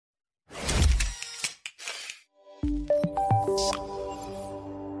What's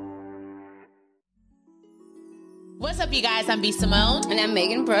up, you guys? I'm B. Simone. And I'm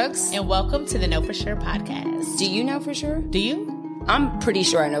Megan Brooks. And welcome to the Know For Sure podcast. Do you know for sure? Do you? I'm pretty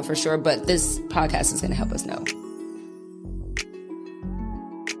sure I know for sure, but this podcast is going to help us know.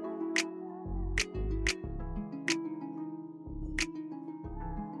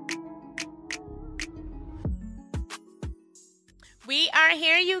 We are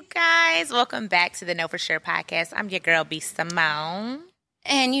here, you guys. Welcome back to the Know For Sure podcast. I'm your girl, B. Simone.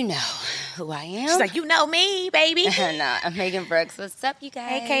 And you know who I am. She's like, you know me, baby. No, I'm Megan Brooks. What's up, you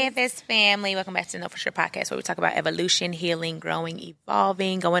guys? Hey, KFS family. Welcome back to the Know For Sure podcast, where we talk about evolution, healing, growing,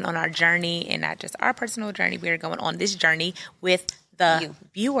 evolving, going on our journey, and not just our personal journey. We're going on this journey with the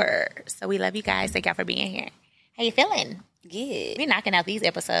viewer. So we love you guys. Thank y'all for being here. How you feeling? Good. We're knocking out these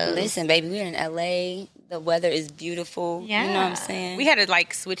episodes. Listen, baby, we're in LA. The weather is beautiful. Yeah. You know what I'm saying? We had to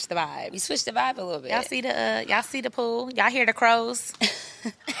like switch the vibe. We switched the vibe a little bit. Y'all see the pool? Y'all hear the crows?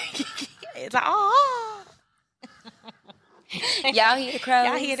 It's like, oh. Y'all hear the crows?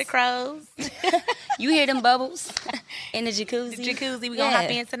 Y'all hear the crows? You hear them bubbles in the jacuzzi? The jacuzzi, we gonna hop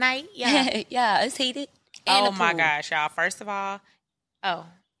in tonight? Yeah. Yeah, it's heated. And oh my gosh, y'all. First of all,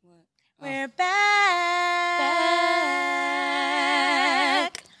 we're back.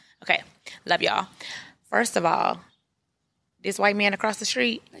 Okay, love y'all. First of all, this white man across the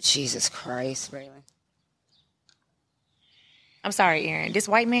street. Jesus Christ, Raylan. I'm sorry, Aaron. This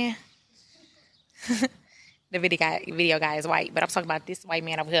white man. The video guy is white, but I'm talking about this white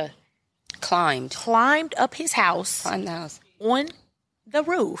man over here. Climbed up his house. Climbed the house. On the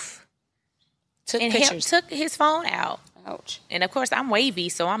roof. Took pictures. Took his phone out. Ouch. And of course, I'm wavy,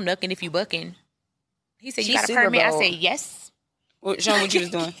 so I'm nooking if you bucking. He said, you She's got a permit? bold. I said, yes. Well, show him what you was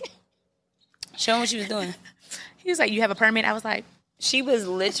doing. Show him what she was doing. He was like, you have a permit? I was like. She was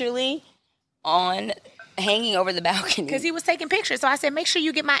literally hanging over the balcony. Because he was taking pictures. So I said, make sure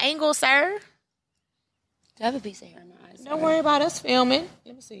you get my angle, sir. Do I have a piece of hair in my eyes? Don't worry about us filming.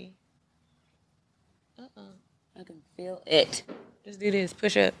 Let me see. I can feel it. Just do this.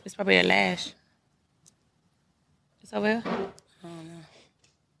 Push up. It's probably a lash. It's over here? Oh, no.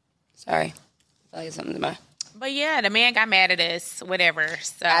 Sorry. I feel like it's something to my... But yeah, the man got mad at us, whatever.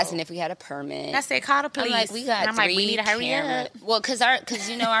 So asking if we had a permit. I said, call the police. I'm like, we got we need to hurry up. Well, because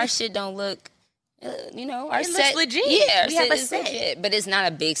our shit don't look, our it set. Looks legit. Yeah, we have a set. set. Legit, but it's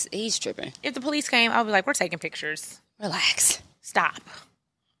not a big, he's tripping. If the police came, I was like, we're taking pictures. Relax. Stop.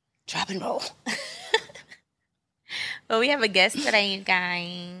 Drop and roll. But we have a guest today,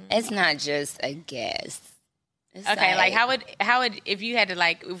 guys. It's not just a guest. It's okay, like how would if you had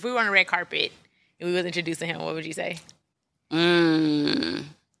to if we were on a red carpet and we was introducing him, what would you say? The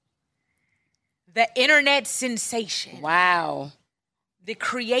internet sensation. Wow. The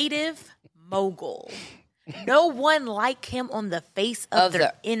creative mogul. No one like him on the face of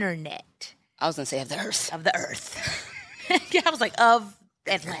the internet. I was going to say of the earth. Of the earth. Yeah, I was like, of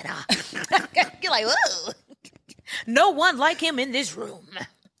Atlanta. You're like, whoa. No one like him in this room.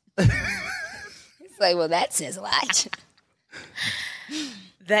 It's like, well, that says a lot.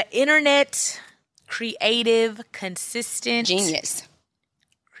 The internet, creative, consistent. Genius.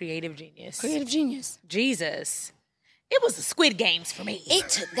 Creative genius. Creative genius. Jesus. It was the Squid Games for me. It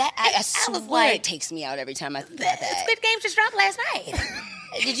took that. I swear it takes me out every time I think about that. Squid Games just dropped last night.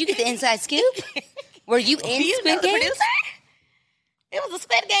 Did you get the inside scoop? Were you in Squid Games? Producer? It was a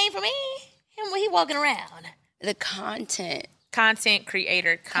Squid Game for me. Him when he walking around. The content. Content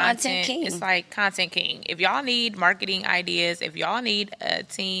creator. Content king. It's like content king. If y'all need marketing ideas, if y'all need a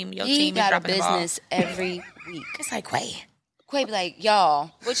team, your he team is got a dropping the ball. business every week. It's like, Kway. Kway be like,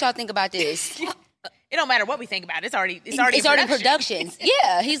 y'all, what y'all think about this? It don't matter what we think about. It's already productions.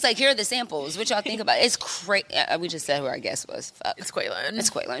 Yeah, he's like, here are the samples. What y'all think about it? It's crazy. We just said who our guest was. Fuck. It's Quaylin. It's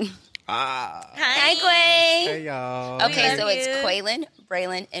Quaylin. Hi, Kway. Hey, y'all. Okay, so it's Quaylin,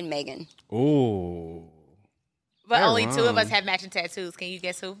 Braylon, and Megan. Ooh. But They're only two of wrong. us have matching tattoos. Can you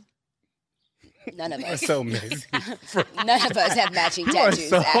guess who? None of us. That's so messy. None of us have matching You are tattoos,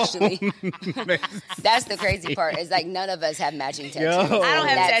 so actually. messy. That's the crazy part. It's like none of us have matching tattoos. Yo. I don't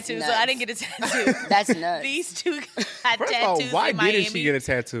have That's tattoos, so nuts. I didn't get a tattoo. That's nuts. These two got First of all, tattoos why in Miami. didn't she get a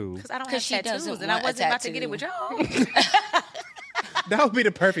tattoo? Because I don't 'Cause have she tattoos, doesn't and I want a wasn't about to get it with tattoo. y'all. That would be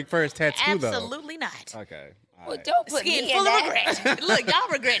the perfect first tattoo, though. Absolutely not. Okay. all Well, right. don't put Skin me full in of that. regret. Look, y'all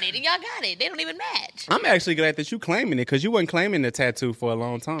regret it, and y'all got it. They don't even match. I'm actually glad that you claiming it because you wasn't claiming the tattoo for a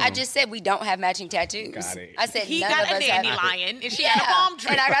long time. I just said we don't have matching tattoos. Got it. I said He none got of a us have. dandelion, and she Yeah, got a palm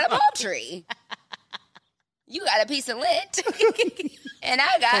tree. and I got a palm tree. You got a piece of lint, and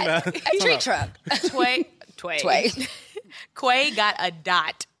I got a tree trunk. Tway. Tway. Kway got a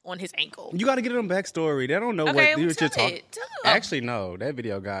dot on his ankle. You got to get them backstory. They don't know Okay, what you're talking. tell it. Actually, no. That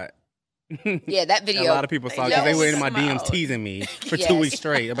video got. Yeah, that video. A lot of people saw because they were in my DMs teasing me for 2 weeks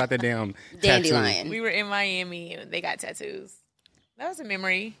straight about the damn dandelion. We were in Miami and they got tattoos. That was a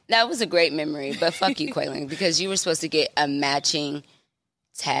memory. That was a great memory, but fuck you, Quayling, because you were supposed to get a matching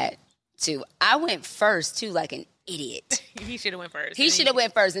tattoo. I went first too, like an idiot. He should have went first. He should have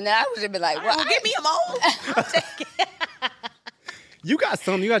went first, and then I would have been like, "Well, give me a mold." You got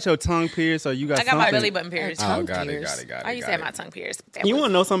something. You got your tongue pierced, or you got. I got something? my belly button pierced. Oh, got it. I used to have my tongue pierced. You want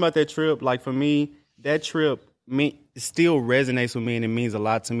to know something about that trip? Like for me, that trip still resonates with me, and it means a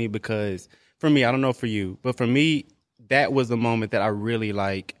lot to me because for me, I don't know for you, but for me, that was the moment that I really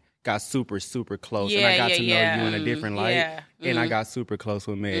like got super, super close, and I got to know you in a different light, and I got super close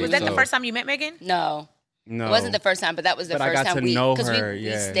with Meg. Was that the first time you met Megan? No, it wasn't the first time, but that was the first time we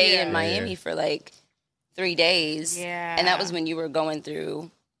stayed in Miami for like 3 days, and that was when you were going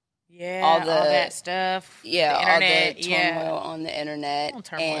through. Yeah, all that stuff. Yeah, the internet, all the turmoil on the internet.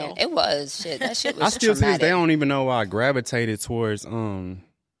 Turmoil. And it was shit. That shit was I still traumatic. they don't even know why I gravitated towards because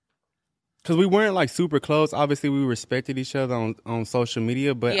we weren't like super close. Obviously, we respected each other on social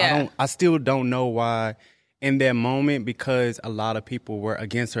media, but I still don't know why in that moment because a lot of people were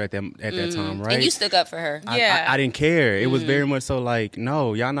against her at that time, right? And you stuck up for her. I didn't care. It was very much so like,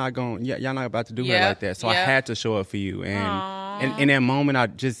 no, y'all not about to do her like that. So I had to show up for you. And in that moment, I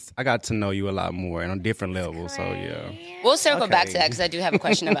got to know you a lot more and on different levels. So yeah, we'll circle back to that because I do have a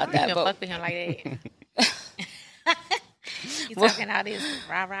question about that. But fuck with him like that. He's talking all this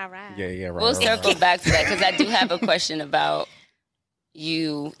rah. Yeah. Right, we'll circle back to that because I do have a question about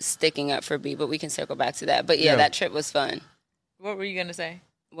you sticking up for B, but we can circle back to that. But yeah, that trip was fun. What were you gonna say?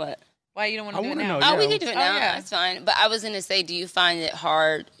 What? Why you don't want to do it now? We can do it now. That's fine. But I was gonna say, do you find it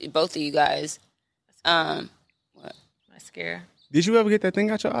hard, both of you guys? What? Mascara. Did you ever get that thing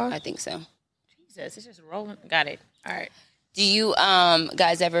out your eye? I think so. Jesus, it's just rolling. Got it. All right. Do you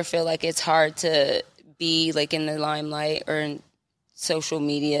guys ever feel like it's hard to be like in the limelight or in social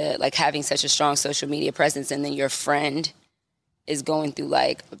media, like having such a strong social media presence, and then your friend is going through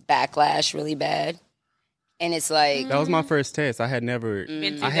like backlash really bad, and it's like that was my first test. I had never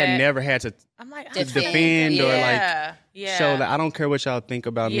had to defend or like show that I don't care what y'all think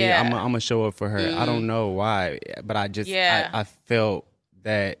about me. I'm gonna show up for her. I don't know why, but I just I felt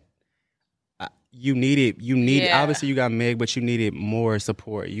that you needed obviously you got Meg, but you needed more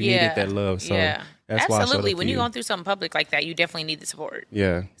support. You needed that love. So that's why absolutely. When you're going through something public like that, you definitely need the support.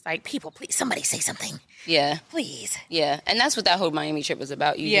 Yeah, it's like, people, please, somebody say something. Yeah, please. Yeah, and that's what that whole Miami trip was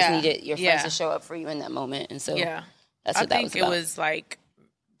about. You just needed your friends to show up for you in that moment, and so that's what that was about. I think it was like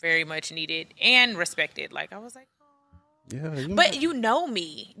very much needed and respected. Like I was like, oh. But you know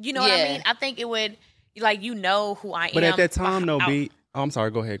me, you know what I mean. I think it would like who I am. But at that time, I'm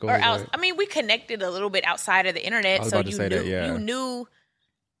sorry. Go ahead. I mean, we connected a little bit outside of the internet, so you knew,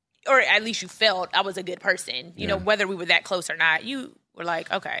 or at least you felt I was a good person. You know, whether we were that close or not, you were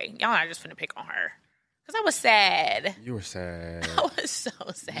like, okay, y'all not just finna pick on her. Because I was sad. You were sad. I was so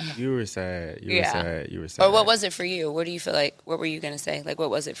sad. You were sad. You were sad. Or what was it for you? What do you feel like? What were you gonna say? Like, what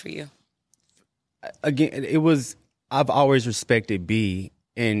was it for you? Again, it was. I've always respected B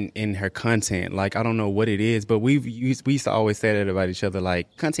in her content. Like, I don't know what it is, but we used to always say that about each other,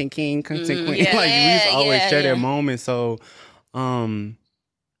 like content king, content queen. Like we used to always share that moment. So I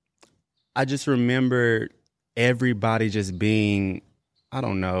just remember everybody just being, I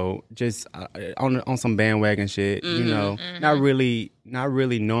don't know, just on some bandwagon shit, you know, not really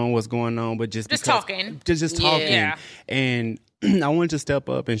knowing what's going on, but just talking. Just talking. Yeah. And I wanted to step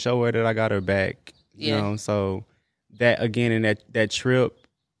up and show her that I got her back, you know. So that, again, in that trip,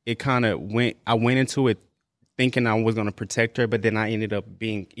 it kind of I went into it thinking I was going to protect her, but then I ended up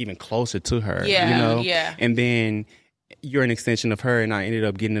being even closer to her, you know? Yeah. And then you're an extension of her, and I ended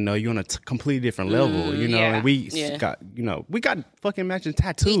up getting to know you on a completely different level, you know? And we got fucking matching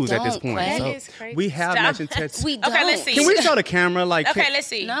tattoos at this point. That is crazy. We have matching tattoos. We don't. Okay, let's see. Can we show the camera? Like, okay, let's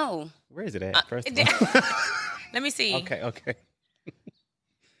see. No. Where is it at, first of all? Let me see. Okay.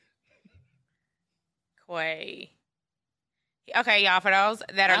 Kway. Okay, y'all, for those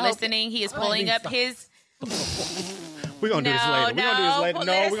that are listening, he is pulling up his... We're going to do this later. We're going to do this later.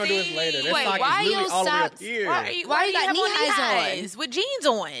 No, we're going to do this later. That sock is literally all the way up here. Why you got knee-highs with jeans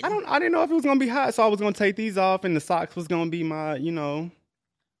on? I didn't know if it was going to be hot, so I was going to take these off, and the socks was going to be my, you know.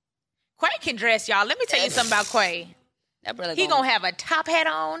 Kway can dress, y'all. Let me tell you something about Kway. He going to have a top hat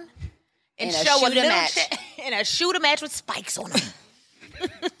on and show a little match. And a shooter match with spikes on him.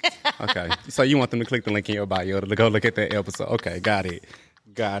 Okay, so you want them to click the link in your bio to go look at that episode. Okay, got it.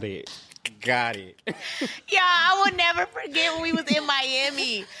 Got it. Yeah, I will never forget when we was in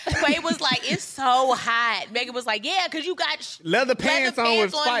Miami. Kway was like, it's so hot. Megan was like, yeah, because you got leather pants on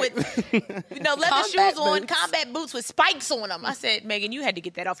with spikes. Leather shoes on, combat boots with spikes on them. I said, Megan, you had to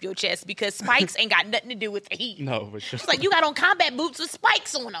get that off your chest because spikes ain't got nothing to do with the heat. No, for sure. She's like, you got on combat boots with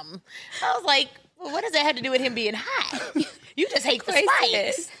spikes on them. I was like, well, what does that have to do with him being hot? You just hate the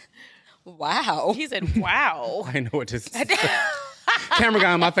spikes. Wow. He said, wow. I know what this is. Camera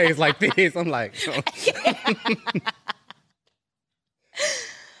guy in my face like this. I'm like, oh.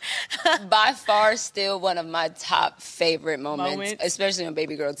 By far, still one of my top favorite moments, especially on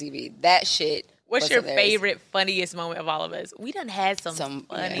Baby Girl TV. That shit. What's your hilarious. favorite, funniest moment of all of us? We done had some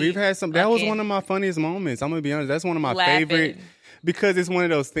funny. We've had some. That was one of my funniest moments. I'm gonna be honest. That's one of my favorite. Because it's one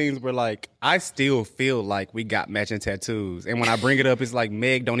of those things where, like, I still feel like we got matching tattoos. And when I bring it up, it's like,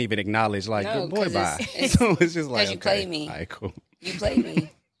 Meg don't even acknowledge, like, no, boy, bye. So it's just like, you play me. All right, cool. You play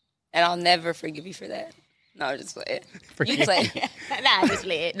me. And I'll never forgive you for that. No, just play it. You play it. Nah, just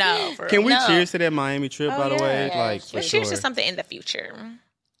play it. No, for Can real. we cheers to that Miami trip, by the way? Yeah, like, for cheers sure. to something in the future.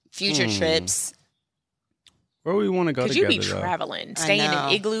 Future trips. Where we want to go together, Could you be traveling, staying in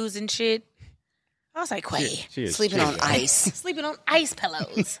igloos and shit? I was like, Kway. Cheers. Sleeping on ice. Sleeping on ice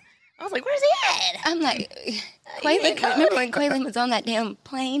pillows. I was like, where's he at? I'm like, remember when Quaylen was on that damn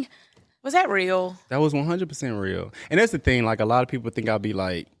plane? Was that real? That was 100% real. And that's the thing. Like, a lot of people think I'll be,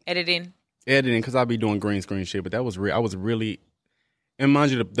 like, Editing because I'll be doing green screen shit. But that was real. I was really... And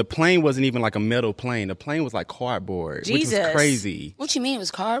mind you, the plane wasn't even like a metal plane. The plane was like cardboard, which was crazy. What you mean it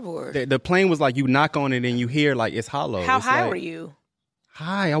was cardboard? The plane was like, you knock on it and you hear like it's hollow. How it's high like, were you?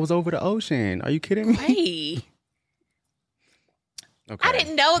 Hi, I was over the ocean. Are you kidding me? Hey. Okay. I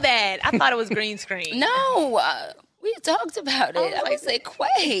didn't know that. I thought it was green screen. No, we talked about it. I was like,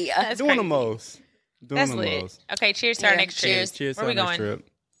 Kway. Doing the most. That's lit. Okay, cheers to our next trip. Cheers Where to we our going? next trip.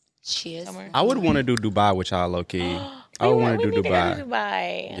 Cheers. Somewhere. I would want to do Dubai with y'all, low key. I would want to do Dubai.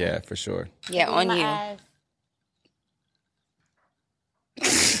 Dubai. Yeah, for sure. Yeah, on you.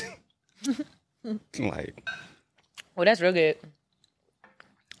 Like, Well, that's real good.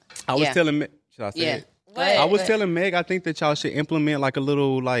 I was telling Meg, should I say it? What? I was telling Meg, I think that y'all should implement like a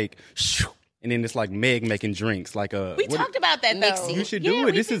little like, shoo, and then it's like Meg making drinks, like a. We talked about that though. Mixing. You should do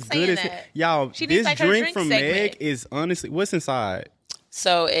it. This is good as y'all. She needs, this like, her drink drink from segment. Meg is honestly what's inside.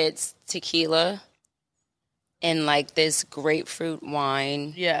 So it's tequila and like this grapefruit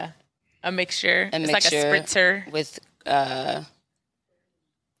wine. Yeah, a mixture. A It's mixture like a spritzer. with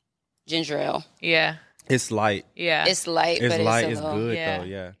ginger ale. Yeah, It's light. yeah. It's light, It's but light. it's It's a little, good yeah. though.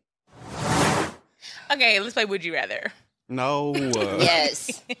 Yeah. Okay, let's play Would You Rather. No.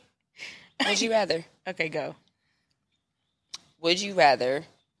 Yes. Would you rather? Okay, go. Would you rather?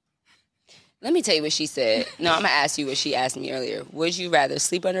 Let me tell you what she said. No, I'm gonna ask you what she asked me earlier. Would you rather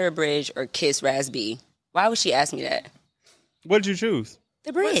sleep under a bridge or kiss Raz B? Why would she ask me that? What did you choose?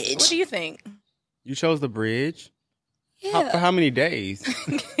 The bridge. What do you think? You chose the bridge. Yeah. For how many days?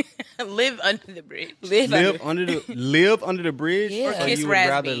 Live under the bridge. Live under. live under the bridge. Yeah. Or Kiss you would Raz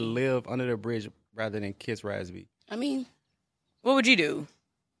rather B. live under the bridge rather than kiss Rasby? I mean, What would you do?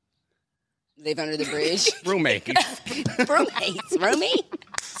 live under the bridge. Roommate. Roommates. Roomie?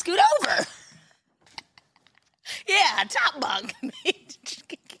 Scoot over. Yeah, top bunk.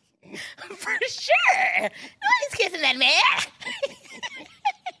 For sure. Nobody's kissing that man.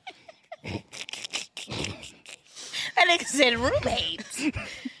 That nigga said roommates.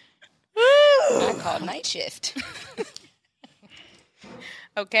 I called night shift.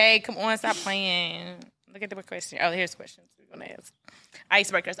 Okay, come on, stop playing. Look at the question. Oh, here's questions we're going to ask.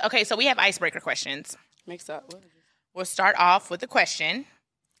 Icebreakers. Okay, so we have icebreaker questions. Mix up. What is it? We'll start off with a question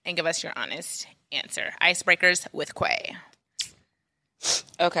and give us your honest answer. Icebreakers with Kway.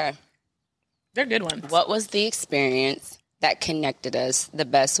 Okay. They're good ones. What was the experience that connected us the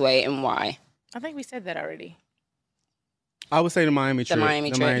best way and why? I think we said that already. I would say the Miami trip.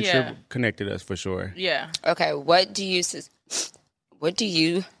 Miami the trip. Miami Yeah. trip connected us for sure. Yeah. Okay, what do you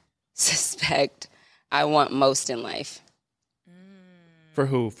suspect I want most in life? For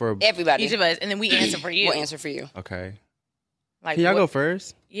who? For Everybody. Each of us, and then we answer for you. We'll answer for you. okay. Like, Can y'all what- go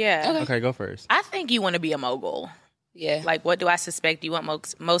first? Yeah. Okay. Okay, go first. I think you want to be a mogul. Yeah. Like, what do I suspect you want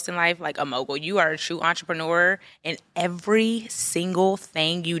most in life? Like a mogul. You are a true entrepreneur, and every single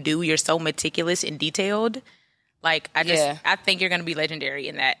thing you do, you're so meticulous and detailed. Like, I think you're going to be legendary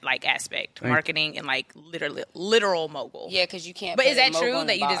in that like aspect, marketing and like literal mogul. Yeah, because you can't. But put is a that mogul true in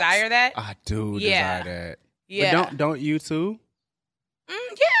that a you box. desire that? I do Yeah. desire that. Yeah. But don't you too?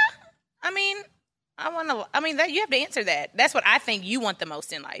 Yeah. I mean, that you have to answer that. That's what I think you want the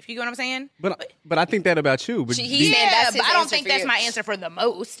most in life. You get what I'm saying? But I think that about you. But He's saying that's his but I don't answer think for that's you. my answer for the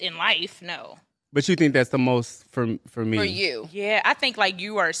most in life. No. But you think that's the most for me. For you. Yeah, I think like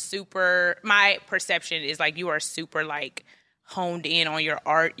you are super. My perception is like you are super like honed in on your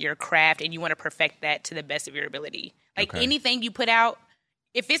art, your craft, and you want to perfect that to the best of your ability. Like anything you put out,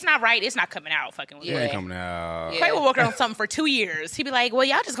 if it's not right, it's not coming out. Fucking with It ain't coming out. Kway will work on something for 2 years. He'd be like, "Well,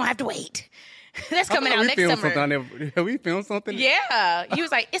 y'all just gonna have to wait. That's coming out next summer." We filmed something. Yeah, he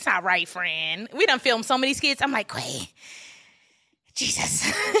was like, "It's not right, friend. We done filmed so many skits." I'm like, "Kway,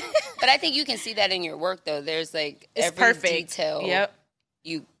 Jesus." But I think you can see that in your work, though. There's like It's every perfect. detail. Yep.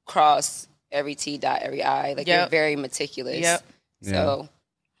 You cross every T, dot every I. Like you're very meticulous. Yep. So,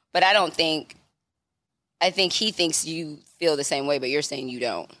 but I don't think. I think he thinks you feel the same way, but you're saying you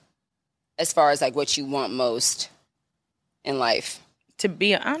don't. As far as like what you want most in life. To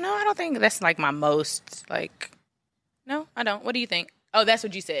be, I don't think that's like my most like. No, I don't. What do you think? Oh, that's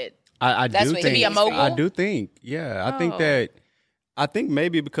what you said. I That's do what think he means for you? I do think. Yeah, I think Oh. that. I think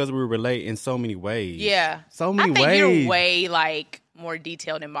maybe because we relate in so many ways. Yeah, So many I think ways. you're way like more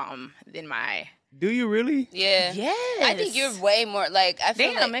detailed than mom than my. Do you really? Yeah. Yes. I think you're way more like I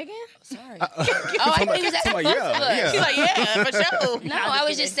feel Damn, like Megan. sorry. Oh, I think it was somebody, yeah. She's like, yeah, for sure. No, I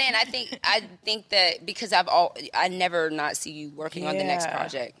was just saying. I think that because I never not see you working on the next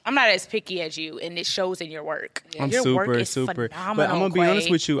project. I'm not as picky as you, and it shows in your work. I'm your super, work is super. phenomenal, But I'm gonna be honest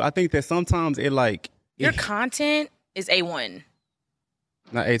Kway. with you. I think that sometimes it like Your content is A1.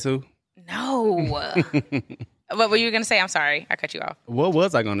 not A2. No. What were you gonna say? I'm sorry, I cut you off. What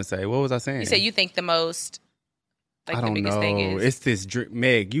was I gonna say? What was I saying? You said you think the most, like I the don't biggest know. thing is. It's this drink.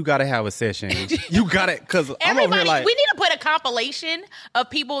 Meg, you gotta have a session. You gotta, because I'm over Everybody, here like we need to put a compilation of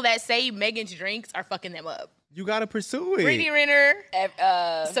people that say Megan's drinks are fucking them up. you gotta pursue it. Brittany Renner,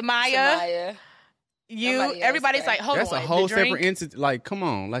 Samaya, Somebody you, else, everybody's right? like, hold That's on, a whole the drink, separate entity. Like, come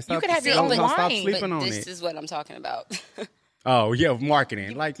on, like stop. could have your stop, own stop wine, sleeping but on this it. is what I'm talking about. Oh yeah,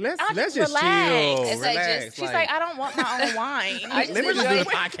 marketing. Like let's just just relax. chill. It's like relax. just- She's like, I don't want my own wine. let me just do the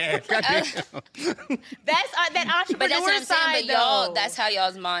podcast. Goddamn. That's that entrepreneur But that's what I'm saying. side, But y'all, though. that's how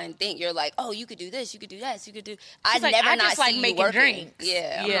y'all's mind think. You're like, oh, you could do this, you could do that, you could do. I She's like, never I not just like see you making working. drinks.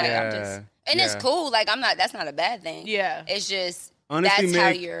 Yeah, Yeah. I'm like, I'm just, and it's cool. Like I'm not. That's not a bad thing. Yeah. it's just Honestly, that's how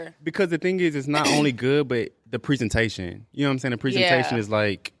Meg, you're. because the thing is, it's not only good, but the presentation. You know what I'm saying? The presentation Yeah. is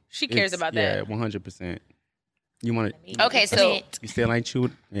like She cares about Yeah, that. 100%. You want to? Okay, so You still ain't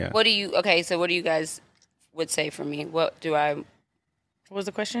chewed? Yeah. what do you? Okay, so what do you guys would say for me? What do I? What was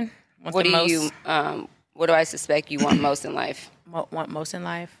the question? What do you? What do I suspect you want most in life? want most in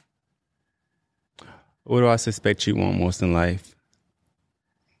life? What do I suspect you want most in life?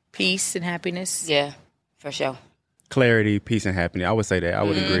 Peace and happiness. Yeah, for sure. Clarity, peace, and happiness. I would say that. I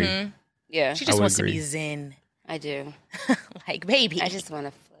would agree. Yeah, She I just would wants agree. to be zen. I do. Like, baby, I just want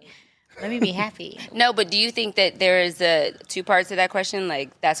to. let me be happy. No, but do you think that there is two parts to that question? Like,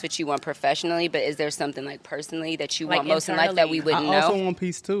 that's what you want professionally, but is there something like personally that you Like want most in life that we internally. wouldn't I also know? want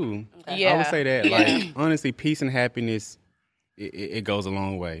peace too. Yeah. I would say that. Like honestly, peace and happiness, it goes a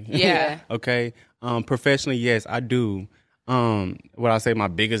long way. Yeah. Okay. Professionally, yes, I do. What I say my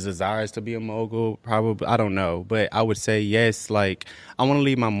biggest desire is to be a mogul. Probably, I don't know, but I would say yes. Like I want to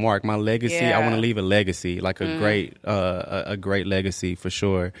leave my mark, my legacy. I Yeah. want to leave a legacy, like a great legacy for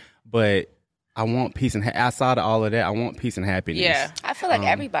sure. But I want peace and outside of all of that, I want peace and happiness. Yeah. I feel like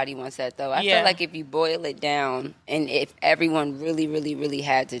everybody wants that, though. I Yeah. feel like if you boil it down and if everyone really, really, really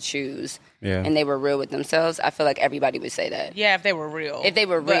had to choose Yeah. and they were real with themselves, I feel like everybody would say that. Yeah, if they were real. If they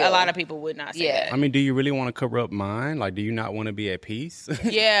were But a real. lot of people would not say Yeah. I mean, do you really want to corrupt mine? Like, do you not want to be at peace? that.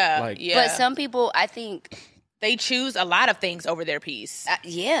 Yeah. Like- yeah. But some people, I think, they choose a lot of things over their peace.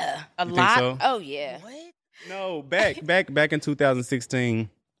 yeah. A You think lot. so? Oh, yeah. What? No, back in 2016,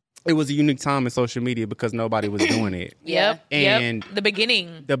 it was a unique time in social media because nobody was doing it. Yeah. Yep. And- yep. The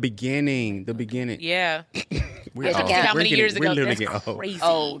beginning. The beginning. Yeah. We're Look old. at How We're many getting- years we're ago? literally That's getting old. crazy.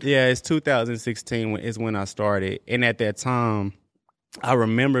 Old. Yeah, it's 2016 is when I started, and at that time, I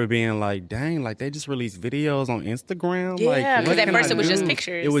remember being like, "Dang, like they just released videos on Instagram." Yeah, like, 'cause what at can first I it was just do?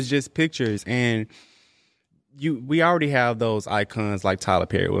 pictures. It was just pictures, and we already have those icons like Tyler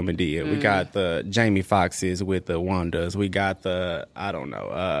Perry with Medea. We got the Jamie Foxxes with the Wandas. We got the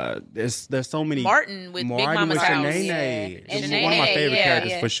there's so many Martin with Big Mama's with House. Shanae. Yeah. It's And one of my Shanae, favorite yeah,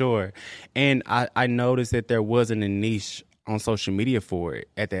 characters yeah. for sure. And I noticed that there wasn't a niche on social media for it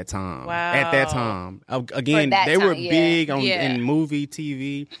at that time. Wow. At that time. Again, that they were time, yeah. big Yeah. in movie,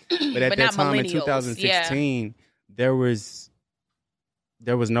 TV, but at But that not time in millennials. 2016, there was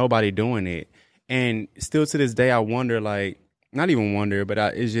nobody doing it. And still to this day, I wonder, like, not even wonder, but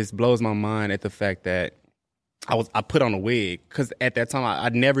it just blows my mind at the fact that I put on a wig, because at that time I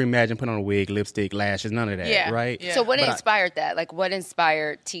never imagined putting on a wig, lipstick, lashes, none of that, right? Yeah. So what inspired that? Like, what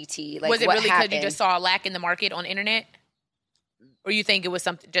inspired TT? Like, was it what really happened? because you just saw a lack in the market on the internet? Or you think it was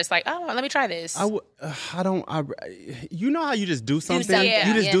something just like, oh, let me try this? You know how you just do something? something,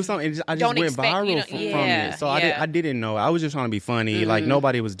 you just do something, and I just went viral from it. So I didn't know. I was just trying to be funny. Like,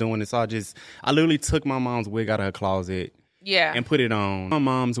 nobody was doing it. So I literally took my mom's wig out of her closet and put it on. My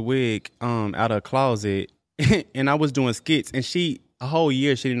mom's wig out of her closet, and I was doing skits. And a whole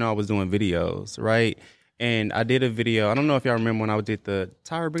year, she didn't know I was doing videos, right? And I did a video. I don't know if y'all remember when I did the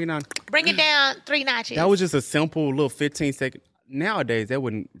Tyra Bring it down 3 notches. That was just a simple little 15-second. Nowadays, that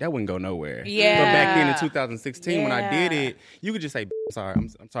wouldn't go nowhere. Yeah. But back then in 2016, when I did it, you could just say, sorry, I'm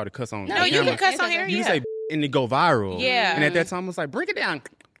sorry to cuss on. No, you can cuss on here. You can say, and it go viral. Yeah. And at that time, I was like, bring it down.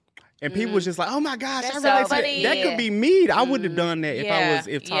 And people was just like, oh my gosh, That's I realized so funny. that could be me. I would have done that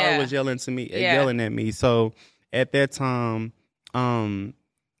if Tyra was yelling at me. So at that time,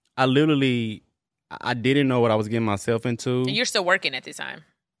 I literally, I didn't know what I was getting myself into. And you're still working at this time.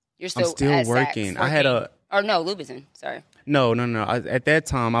 You're still I'm still working. I had a. Or no, Louboutin. Sorry. No. At that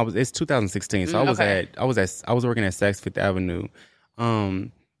time, it's 2016, so I was working at Saks Fifth Avenue.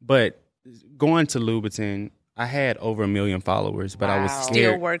 But going to Louboutin, I had over 1 million followers, but I was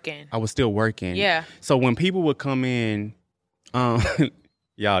scared. Still working. I was still working. Yeah. So when people would come in,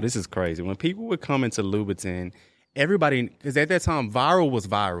 y'all, this is crazy. When people would come into Louboutin, everybody, because at that time, viral was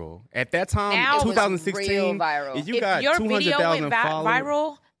viral. At that time, Now 2016, real viral. if you If got your 200,000 video went followers,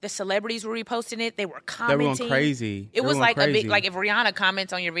 viral, the celebrities were reposting it. They were commenting. they were going crazy. It was like crazy. a big, like if Rihanna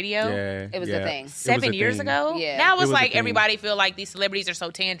comments on your video. Yeah, It was a thing. 7 years ago? Yeah. Now It it's was a like thing. everybody feel like these celebrities are so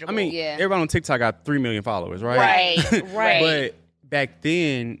tangible. I mean, Yeah. everybody on TikTok got 3 million followers, right? Right. But back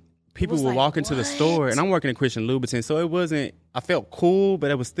then, people was would like, walk into the store, and I'm working at Christian Louboutin, so it wasn't, I felt cool, but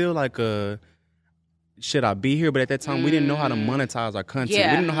it was still like should I be here? But at that time, we didn't know how to monetize our content.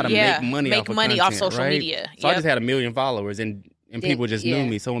 Yeah. We didn't know how to make money off of content, social right? media. So I Yep. just had 1 million followers, and people just knew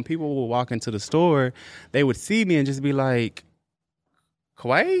me. So when people would walk into the store, they would see me and just be like,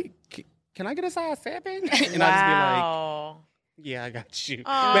 Kway, can I get a size 7? And I'd just be like, yeah, I got you.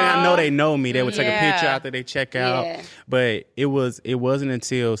 But I know they know me. They would take a picture after they check out. Yeah. But it wasn't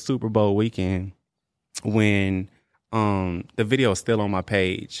until Super Bowl weekend when the video was still on my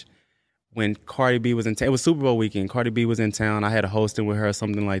page. When Cardi B was in town, it was Super Bowl weekend. Cardi B was in town. I had a hosting with her or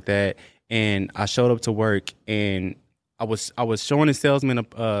something like that. And I showed up to work, and I was showing a salesman. I'm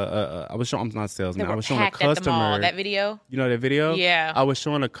not a salesman. I was showing a customer. At the mall, that video. You know that video? Yeah. I was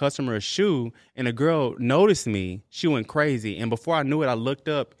showing a customer a shoe, and a girl noticed me. She went crazy, and before I knew it, I looked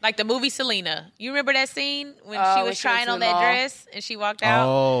up. Like the movie Selena. You remember that scene when she when was she trying went to on the that mall? dress and she walked out?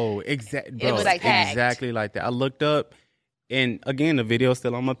 Oh, exactly. It was like packed. exactly like that. I looked up, and again, the video's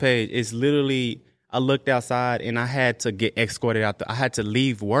still on my page. It's literally, I looked outside, and I had to get escorted out. I had to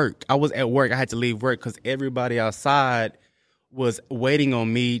leave work. I was at work. I had to leave work because everybody outside was waiting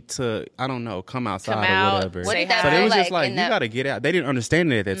on me to, I don't know, come outside or whatever. What did that So they feel was like just like, in you that- got to get out. They didn't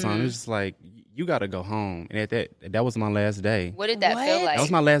understand it at that time. It was just like, you got to go home. And that was my last day. What did that feel like? That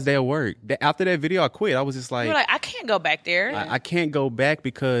was my last day of work. After that video, I quit. I was just like, You were like, I can't go back there. I can't go back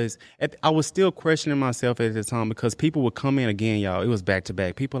because I was still questioning myself at the time because people would come in again, y'all. It was back to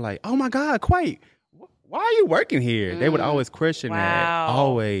back. People like, oh my God, Kway, why are you working here? They would always question that,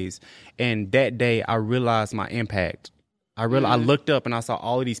 always. And that day, I realized my impact. I looked up and I saw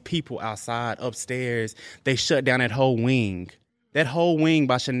all of these people outside, upstairs. They shut down that whole wing. That whole wing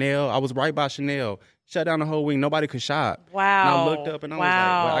by Chanel. I was right by Chanel. Shut down the whole wing. Nobody could shop. Wow. And I looked up and I was like,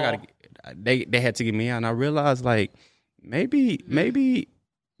 well, I gotta. They had to get me out, and I realized like maybe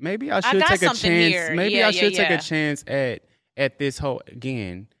I should take a chance. Here. Maybe I should take a chance at this whole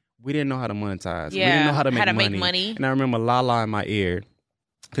again. We didn't know how to monetize. Yeah. We didn't know how to make money. And I remember Lala in my ear.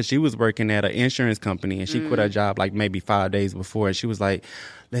 Because she was working at an insurance company and she quit her job like maybe 5 days before. And she was like,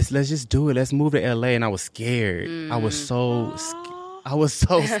 let's just do it. Let's move to LA. And I was scared. I was so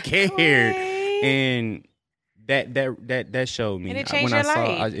scared. And that showed me. And it changed when your I saw,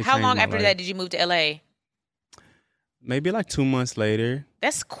 life. it How changed long my after life. that did you move to LA? Maybe like 2 months later.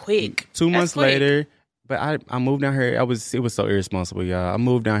 That's quick. 2 That's months quick. later. But I moved down here. It was so irresponsible, y'all. I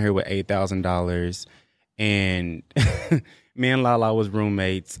moved down here with $8,000 and me and Lala was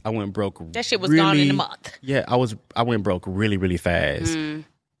roommates. I went broke. That shit was gone in a month. Yeah, I went broke really, really fast.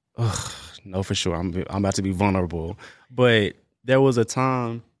 Ugh, no, for sure. I'm about to be vulnerable. But there was a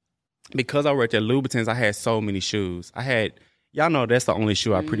time, because I worked at Louboutins, I had so many shoes. Y'all know that's the only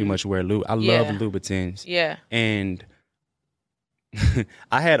shoe I pretty much wear. I love Louboutins. Yeah. And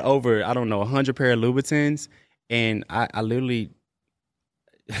I had over, I don't know, 100 pair of Louboutins. and I literally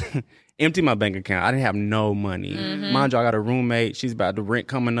emptied my bank account. I didn't have no money. Mind you, I got a roommate. She's about the rent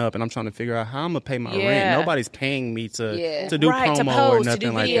coming up, and I'm trying to figure out how I'm gonna pay my rent. Nobody's paying me to do promo or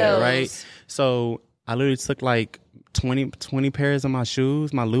nothing like that, right? So I literally took like 20 pairs of my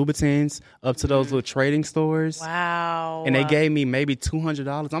shoes, my Louboutins, up to those little trading stores. Wow. And they gave me maybe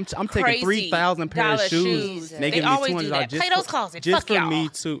 $200. I'm taking 3,000 pairs of shoes. They give me $200 just Plato's Closet. Just Fuck for y'all. me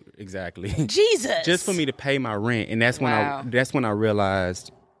to exactly. Jesus. Just for me to pay my rent. And that's when I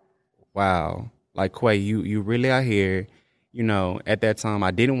realized, wow, like Kway, you really out here. You know, at that time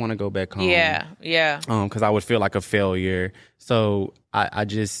I didn't want to go back home. Yeah. Because I would feel like a failure. So I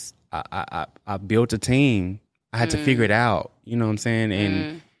built a team. I had to figure it out. You know what I'm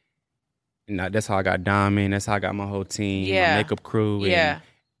saying? And that's how I got Diamond. That's how I got my whole team, my makeup crew. And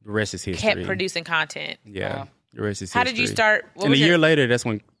the rest is history. Kept producing content. Yeah. Wow. The rest is history. How did you start? And a year later, that's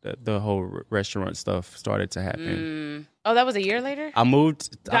when the whole restaurant stuff started to happen. Oh, that was a year later? I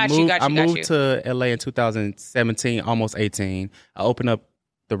moved to LA in 2017, almost 18. I opened up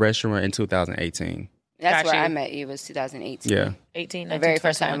the restaurant in 2018. That's where I met you, was 2018. Yeah. 18, the very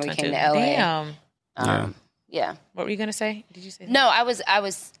first time we came to LA. Damn. Yeah. What were you gonna say? Did you say that? No, I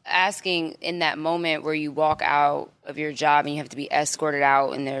was asking in that moment where you walk out of your job and you have to be escorted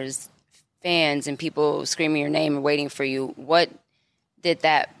out and there's fans and people screaming your name and waiting for you. What did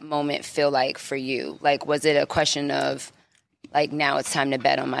that moment feel like for you? Like, was it a question of like, now it's time to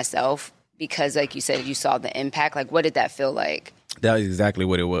bet on myself? Because like you said, you saw the impact. Like, what did that feel like? That was exactly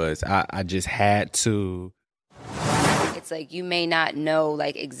what it was. I just had to. It's like you may not know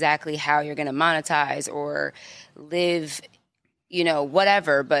like exactly how you're going to monetize or live, you know,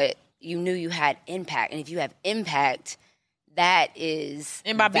 whatever, but you knew you had impact. And if you have impact, that is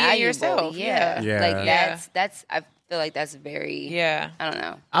and by valuable. being yourself. Yeah. Like that's I feel like that's very I don't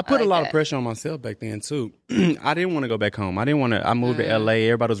know. I put a lot of pressure on myself back then too. I didn't want to go back home. I moved to LA.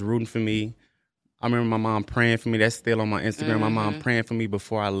 Everybody was rooting for me. I remember my mom praying for me. That's still on my Instagram. My mom praying for me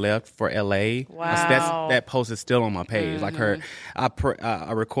before I left for LA. Wow. That post is still on my page. Like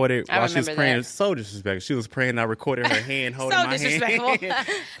I recorded while she was praying. It was so disrespectful. She was praying. I recorded her hand holding my hand. So disrespectful.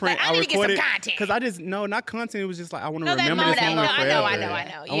 Like, I need to get some content. Because not content. It was just like, I want to remember this moment forever. I know. I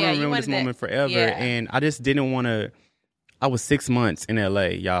want to remember this moment forever. Yeah. And I just didn't want to. I was 6 months in LA,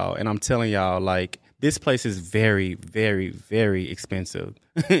 y'all. And I'm telling y'all, like, this place is very, very, very expensive.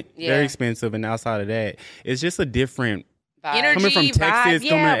 Very expensive. And outside of that, it's just a different energy, coming from Texas,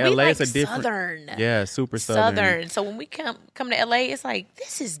 coming to LA, like it's a different. Southern. Yeah, super southern. So when we come to LA, it's like,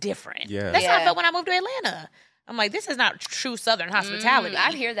 this is different. Yeah. That's how I felt when I moved to Atlanta. I'm like, this is not true Southern hospitality.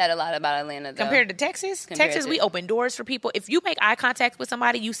 I hear that a lot about Atlanta, though. Compared to Texas. We open doors for people. If you make eye contact with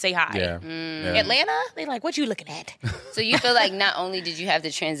somebody, you say hi. Yeah. Atlanta, they like, what you looking at? So you feel like not only did you have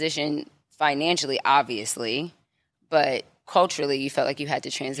to transition financially, obviously, but culturally, you felt like you had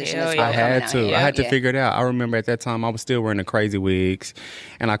to transition as well. I had to figure it out. I remember at that time, I was still wearing the crazy wigs,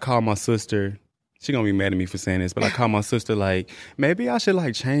 and I called my sister. She gonna be mad at me for saying this, but I called my sister like, maybe I should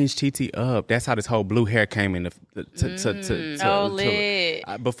like change TT up. That's how this whole blue hair came in.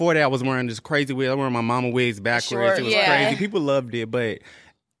 Before that, I was wearing this crazy wig. I was wearing my mama wigs backwards. It was crazy. People loved it, but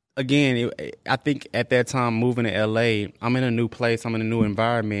again, I think at that time, moving to LA, I'm in a new place. I'm in a new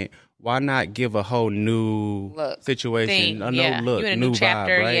environment. Why not give a whole new situation, a new look, new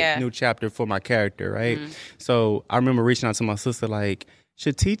chapter, vibe, right? New chapter for my character, right? So I remember reaching out to my sister like,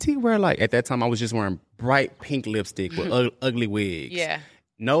 should TT wear like, at that time I was just wearing bright pink lipstick with ugly wigs. Yeah.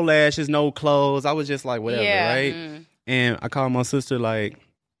 No lashes, no clothes. I was just like, whatever, right? And I called my sister like,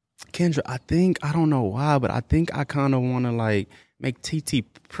 Kendra, I don't know why, but I think I kind of want to like make TT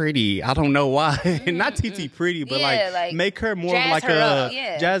pretty. I don't know why. Not TT pretty, but like make her more like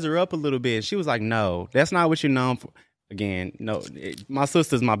jazz her up a little bit. She was like, no, that's not what you're known for. Again, no, my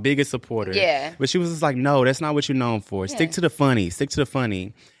sister's my biggest supporter. Yeah. But she was just like, no, that's not what you're known for. Stick to the funny.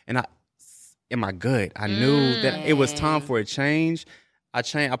 And in my gut, I knew that it was time for a change. I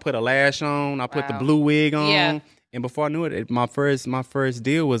put a lash on. I put the blue wig on. Yeah. And before I knew it, my first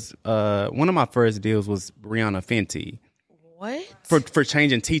deal was, one of my first deals was Rihanna Fenty. What? For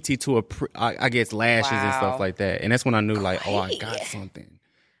changing TT to I guess lashes and stuff like that. And that's when I knew like, oh, I got something.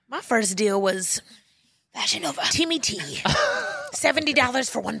 My first deal was Fashion Nova. Timmy T. $70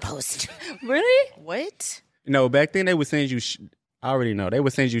 for one post. Really? What? No, back then they would send you, I already know, they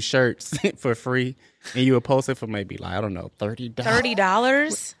would send you shirts for free and you would post it for maybe like, I don't know, $30.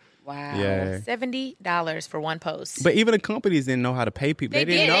 $30? Wow. Yeah. $70 for one post. But even the companies didn't know how to pay people. They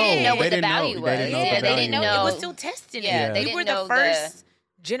didn't know. They didn't know what the value was. They didn't know. It was still testing it. They were the first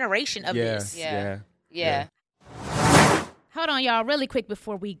generation of this. Yeah. Hold on, y'all. Really quick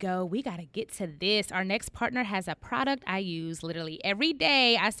before we go, we got to get to this. Our next partner has a product I use literally every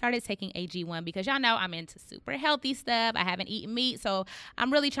day. I started taking AG1 because y'all know I'm into super healthy stuff. I haven't eaten meat, so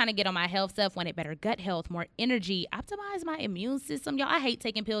I'm really trying to get on my health stuff. Wanted better gut health, more energy, optimize my immune system. Y'all, I hate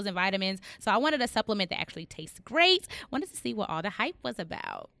taking pills and vitamins, so I wanted a supplement that actually tastes great. Wanted to see what all the hype was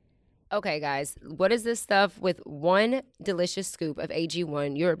about. Okay, guys, what is this stuff? With one delicious scoop of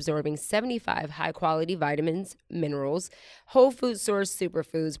AG1, you're absorbing 75 high-quality vitamins, minerals, whole food source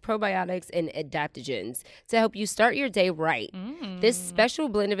superfoods, probiotics, and adaptogens to help you start your day right. This special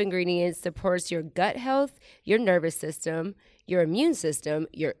blend of ingredients supports your gut health, your nervous system, your immune system,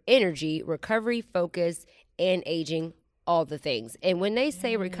 your energy, recovery, focus, and aging, all the things. And when they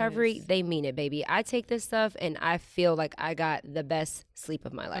say recovery, they mean it, baby. I take this stuff and I feel like I got the best sleep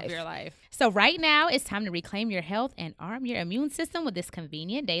of my life. Of your life. So right now, it's time to reclaim your health and arm your immune system with this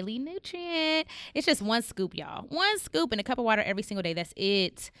convenient daily nutrient. It's just one scoop, y'all. One scoop in a cup of water every single day. That's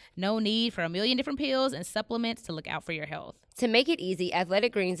it. No need for a million different pills and supplements to look out for your health. To make it easy,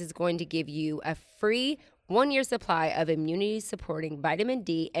 Athletic Greens is going to give you a free 1-year supply of immunity-supporting vitamin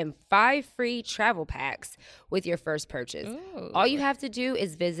D and 5 free travel packs with your first purchase. Ooh. All you have to do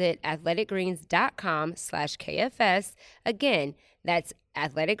is visit athleticgreens.com/KFS. Again, that's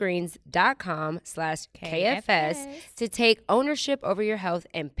athleticgreens.com/KFS to take ownership over your health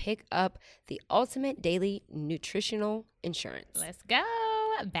and pick up the ultimate daily nutritional insurance. Let's go.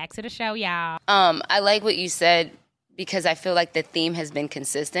 Back to the show, y'all. I like what you said because I feel like the theme has been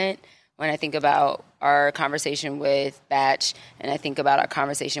consistent. When I think about our conversation with Batch and I think about our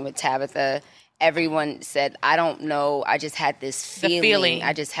conversation with Tabitha, everyone said, I don't know, I just had this feeling.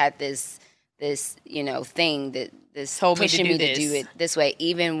 I just had this thing that this pushing me to do it this way.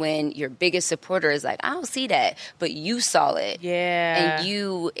 Even when your biggest supporter is like, I don't see that, but you saw it. Yeah. And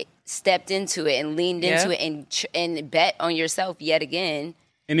you stepped into it and leaned into it and bet on yourself yet again.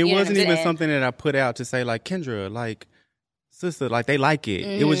 And it wasn't even something that I put out to say, like, Kendra, like, sister, like, they like it.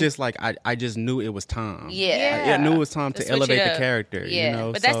 It was just like, I just knew it was time. I knew it was time to elevate the character. You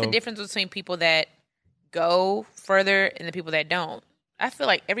know? But that's the difference between people that go further and the people that don't. I feel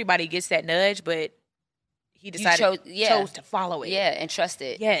like everybody gets that nudge, but he decided chose to follow it. Yeah, and trust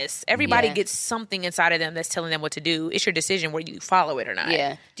it. Yes. Everybody gets something inside of them that's telling them what to do. It's your decision whether you follow it or not.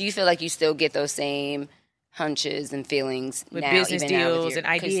 Yeah. Do you feel like you still get those same hunches and feelings with now, business even deals and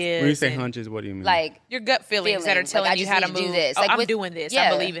ideas? When you say hunches, what do you mean? Like your gut feelings that are telling you how to move. Do this. Oh, I'm doing this.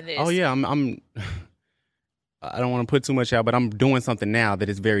 I believe in this. Oh yeah, I'm I don't want to put too much out, but I'm doing something now that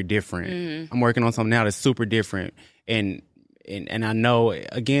is very different. I'm working on something now that's super different, and I know,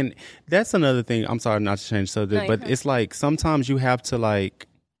 again, that's another thing. I'm sorry not to change subject, but it's like sometimes you have to like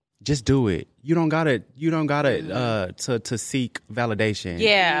just do it. You don't gotta to seek validation.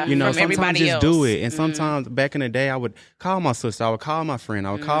 Yeah, you know, from sometimes everybody just else. do it. And sometimes back in the day, I would call my sister, I would call my friend,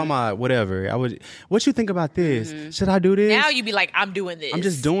 I would call my whatever. What you think about this? Should I do this? Now you be like, I'm doing this. I'm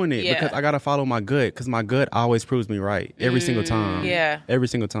just doing it because I gotta follow my gut, because my gut always proves me right every single time. Yeah, every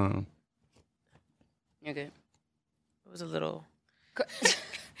single time. You're good. It was a little.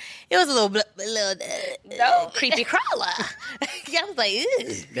 It was a little creepy crawler. I was like, ew.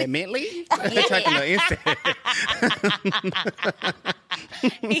 That mint leaf? Attracting the insect.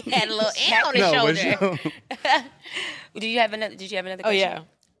 He had a little ant on his shoulder. Did you have another question? Oh, yeah.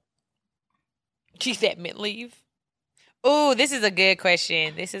 She said mint leaf. Oh, this is a good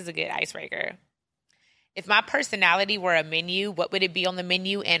question. This is a good icebreaker. If my personality were a menu, what would it be on the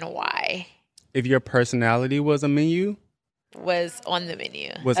menu and why? If your personality was a menu? Was on the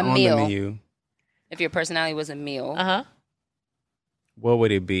menu. Was a on meal. the menu. If your personality was a meal. What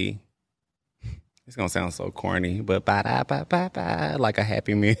would it be? It's going to sound so corny, but ba-da-ba-ba-ba, like a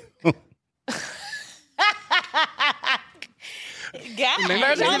Happy Meal. God,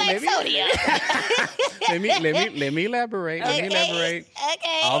 don't like sodium. Let me elaborate. Okay.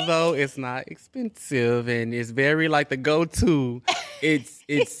 Although it's not expensive and it's very like the go-to, it's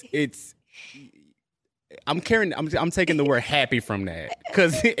I'm taking the word happy from that,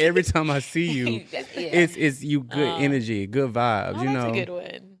 because every time I see you, it's you good energy, good vibes. Oh, you know, that's a good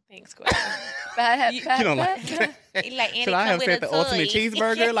one. Thanks, Kway. You don't like that? Should I have said the ultimate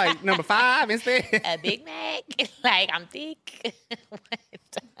cheeseburger, like number 5 instead? A Big Mac, like I'm thick.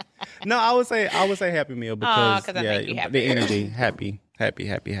 No, I would say Happy Meal because I make you happy. The energy, happy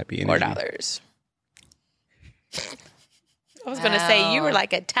energy. $4. I was gonna say you were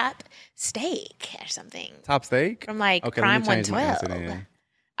like a top steak or something. Top steak From like okay, Prime let me change my answer 112. then.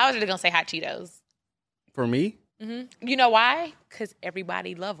 I was really gonna say hot Cheetos. For me, You know why? Because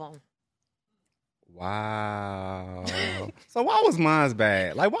everybody love them. Wow. So why was mine's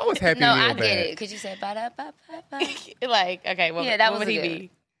bad? Like, why was Happy No, Meal I bad? get it. Because you said ba-da-ba-ba-ba. Like, okay, well, Yeah, that what would was he good.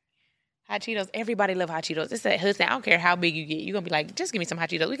 be? Hot Cheetos. Everybody love hot Cheetos. It's that hood thing. I don't care how big you get. You're going to be like, just give me some hot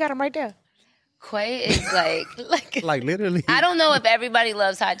Cheetos. We got them right there. Kway is like... Like, literally. I don't know if everybody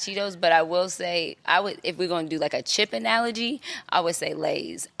loves hot Cheetos, but I will say, if we're going to do like a chip analogy, I would say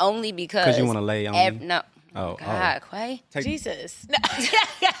Lay's. Only because... Because you want to lay on me? No. Oh, God, Kway. Jesus. No.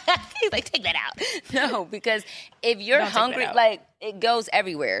 He's like, take that out. No, because if you're Don't take that hungry, out. like, it goes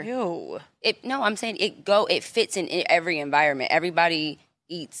everywhere. Ew. I'm saying it fits in every environment. Everybody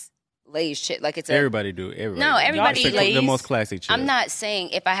eats Lay's chip. Like, it's Everybody do. Everybody. No, do. everybody It's eat the Lay's. most classic chip. I'm not saying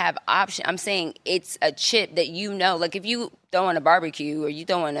if I have option. I'm saying it's a chip that you know. Like, if you throwing a barbecue or you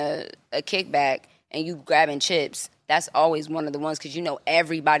throwing a kickback and you grabbing chips, that's always one of the ones because you know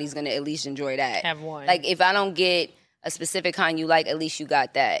everybody's going to at least enjoy that. Have one. Like, if I don't get a specific kind you like, at least you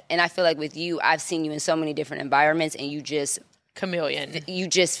got that. And I feel like with you, I've seen you in so many different environments and you just Chameleon.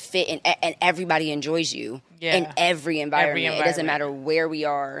 fit in, and everybody enjoys you Yeah. in every environment. It doesn't environment. matter where we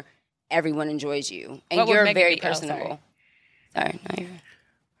are. Everyone enjoys you. And What would you're make very me- oh, personable. Sorry. No, you're...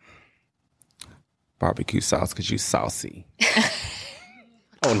 Barbecue sauce because you saucy.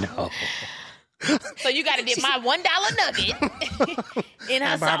 Oh, no. So you got to dip my $1 nugget in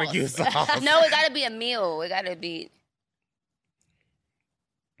her Barbecue sauce. sauce. No, it got to be a meal. It got to be...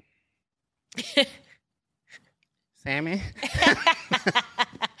 Salmon?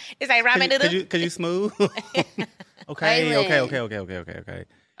 It's like ramen noodle. Could you smooth? Okay. Okay,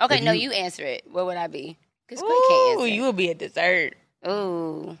 If no, you- you answer it. What would I be? Because Kway can't Ooh, answer. you will be a dessert.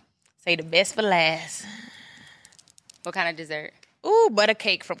 Ooh. Say the best for last. What kind of dessert? Ooh, butter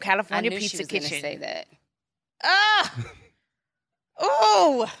cake from I California knew Pizza she was going to Kitchen. say that. Ah.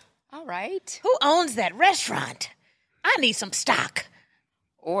 Ooh. All right. Who owns that restaurant? I need some stock.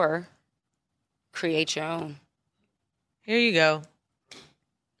 Or create your own. Here you go.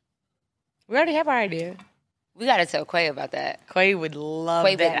 We already have our idea. We got to tell Kway about that. Kway would love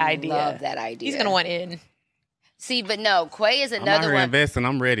Kway that would idea. love that idea. He's going to want in. See, but no, Kway is I'm out another here one. investing.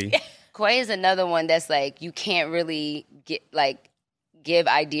 I'm ready. Kway is another one that's like you can't really give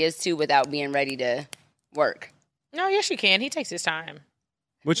ideas to without being ready to work. No, yes, you can. He takes his time.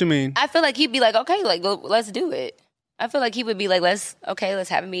 What you mean? I feel like he'd be like, okay, like let's do it. I feel like he would be like, let's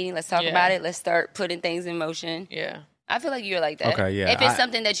have a meeting, let's talk Yeah. about it, let's start putting things in motion. Yeah. I feel like you're like that. Okay, yeah, If it's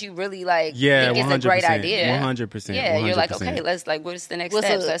something that you really like, Yeah, think is a great 100%. idea. 100%. Yeah, you're like, 100%. okay, let's what's the next What's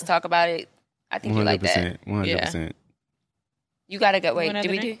steps? up? Let's talk about it. I think you like that. 100%. You gotta go. Wait, Another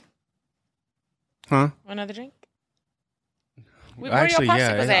do we do? drink? Huh? Another drink? Where Actually, your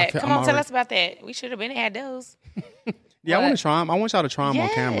yeah, popsicles I at? feel- Come I'm on, tell already- us about that. We should have been had those. Yeah, I want What? to try them. I want y'all to try them on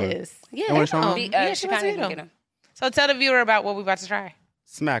camera. Yes. Yeah, You wanna try 'em? Yeah, she Shekinah wants to eat can 'em. get 'em. So tell the viewer about what we're about to try.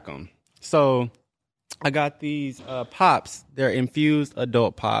 Smack them. So I got these pops. They're infused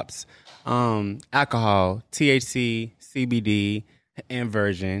adult pops. Alcohol, THC, CBD, and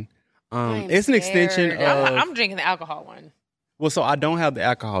virgin. am It's an extension scared. of. I'm drinking the alcohol one. Well, so I don't have the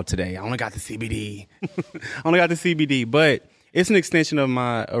alcohol today. I only got the CBD. But it's an extension of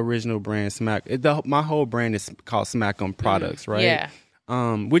my original brand, Smack. My whole brand is called Smack 'em Products, right? Yeah.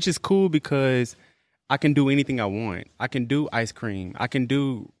 Which is cool because I can do anything I want. I can do ice cream. I can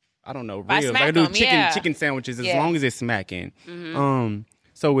do, I don't know, ribs. I Smack can do 'em, yeah. chicken sandwiches as Yeah. long as it's smacking.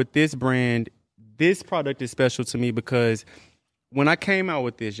 So with this brand, this product is special to me because when I came out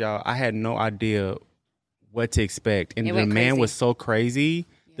with this, y'all, I had no idea what to expect. And It the went demand crazy. was so crazy.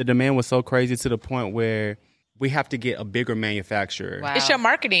 The demand was so crazy to the point where we have to get a bigger manufacturer. Wow. It's your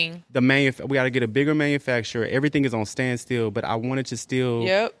marketing. We got to get a bigger manufacturer. Everything is on standstill, but I wanted to still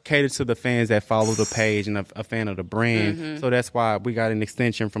Yep. cater to the fans that follow the page and a fan of the brand. Mm-hmm. So that's why we got an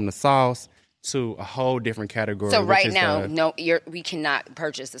extension from the sauce to a whole different category. So which right is now, the- we cannot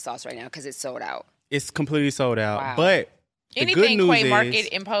purchase the sauce right now because it's sold out. it's completely sold out. Wow. But the good Anything news Kway is, market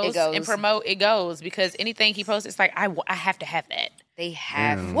and post It goes. and promote, it goes because anything he posts, it's like I have to have that. They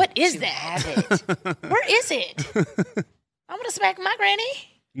have. What is to that? Have it. Where is it? I'm gonna smack my granny.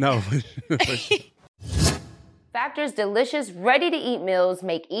 no. Factor's delicious, ready-to-eat meals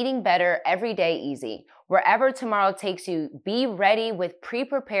make eating better every day easy. Wherever tomorrow takes you, be ready with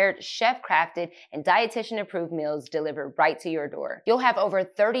pre-prepared, chef-crafted, and dietitian-approved meals delivered right to your door. You'll have over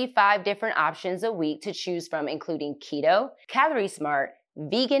 35 different options a week to choose from, including keto, calorie smart,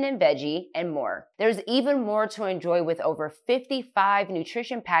 vegan and veggie, and more. There's even more to enjoy with over 55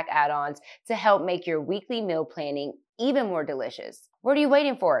 nutrition pack add-ons to help make your weekly meal planning even more delicious. What are you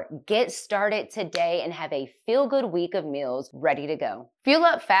waiting for? Get started today and have a feel-good week of meals ready to go. Fuel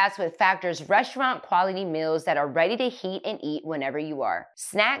up fast with Factor's restaurant quality meals that are ready to heat and eat whenever you are.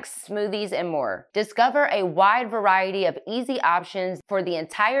 Snacks, smoothies, and more. Discover a wide variety of easy options for the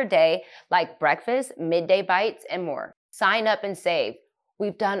entire day like breakfast, midday bites, and more. Sign up and save.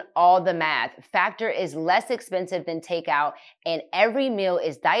 We've done all the math. Factor is less expensive than takeout, and every meal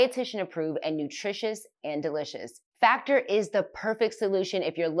is dietitian approved and nutritious and delicious. Factor is the perfect solution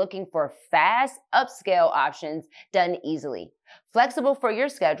if you're looking for fast, upscale options done easily. Flexible for your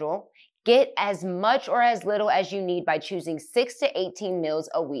schedule, get as much or as little as you need by choosing 6 to 18 meals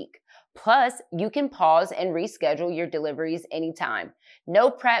a week. Plus, you can pause and reschedule your deliveries anytime. No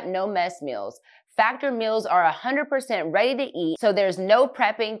prep, no mess meals. Factor meals are 100% ready to eat, so there's no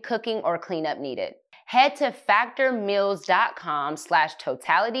prepping, cooking, or cleanup needed. Head to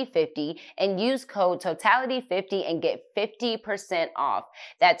factormeals.com/totality50 and use code totality50 and get 50% off.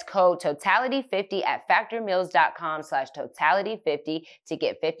 That's code totality50 at factormeals.com/totality50 to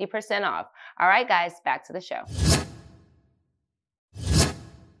get 50% off. All right, guys, back to the show.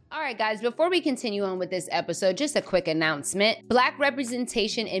 All right, guys, before we continue on with this episode, just a quick announcement. Black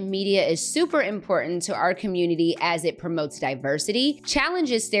representation in media is super important to our community as it promotes diversity,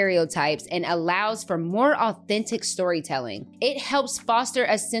 challenges stereotypes, and allows for more authentic storytelling. It helps foster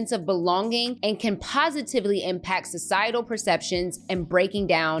a sense of belonging and can positively impact societal perceptions and breaking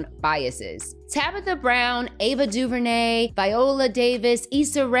down biases. Tabitha Brown, Ava DuVernay, Viola Davis,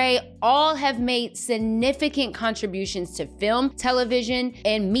 Issa Rae all have made significant contributions to film, television,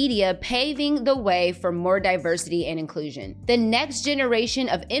 and media, paving the way for more diversity and inclusion. The next generation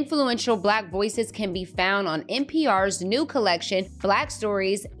of influential Black voices can be found on NPR's new collection, Black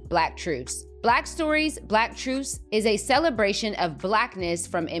Stories, Black Truths. Black Stories, Black Truths is a celebration of Blackness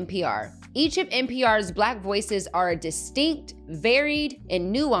from NPR. Each of NPR's Black voices are distinct, varied,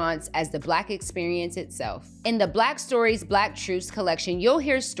 and nuanced as the Black experience itself. In the Black Stories, Black Truths collection, you'll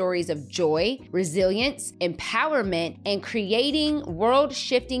hear stories of joy, resilience, empowerment, and creating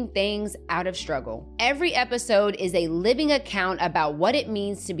world-shifting things out of struggle. Every episode is a living account about what it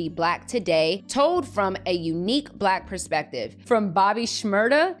means to be Black today, told from a unique Black perspective. From Bobby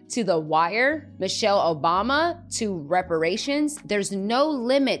Shmurda to The Wire, Michelle Obama to reparations, there's no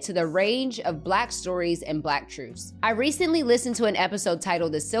limit to the range of Black stories and Black truths. I recently listened to an episode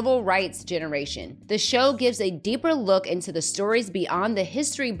titled The Civil Rights Generation. The show gives a deeper look into the stories beyond the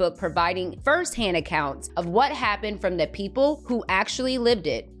history book, providing firsthand accounts of what happened from the people who actually lived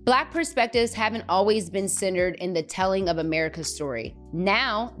it. Black perspectives haven't always been centered in the telling of America's story.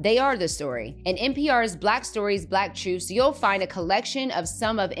 Now, they are the story. In NPR's Black Stories, Black Truths, you'll find a collection of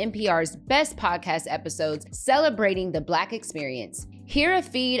some of NPR's best podcast episodes celebrating the Black experience. Hear a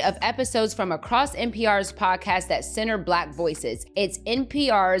feed of episodes from across NPR's podcasts that center Black voices. It's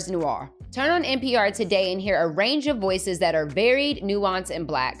NPR's Noir. Turn on NPR today and hear a range of voices that are varied, nuanced, and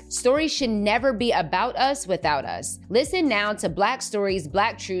Black. Stories should never be about us without us. Listen now to Black Stories,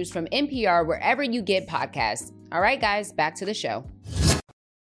 Black Truths from NPR wherever you get podcasts. All right, guys, back to the show.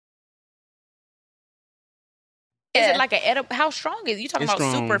 Is it like how strong is it? You talking It's about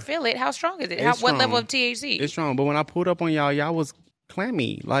strong. super fill it? How strong is it? It's What level strong. of THC? It's strong, but when I pulled up on y'all was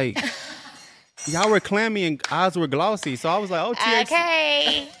clammy. Like, y'all were clammy and eyes were glossy. So I was like, oh, THC.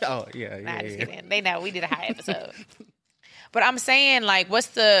 Okay. Oh, yeah. Nah, just kidding. They know we did a high episode. But I'm saying, like,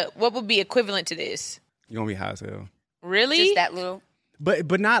 what would be equivalent to this? You're going to be high as hell. Really? Just that little.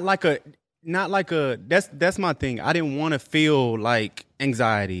 But not like a, that's my thing. I didn't want to feel like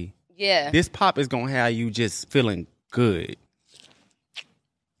anxiety. Yeah. This pop is going to have you just feeling good.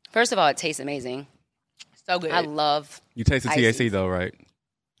 First of all, it tastes amazing. So good. I love. You taste the Icy. THC though, right?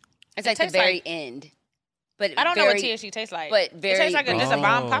 It's like the tastes very like- end. But I don't know what THC tastes like. but it very tastes like just a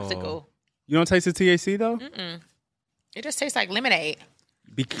bomb Oh. popsicle. You don't taste the THC though? It just tastes like lemonade.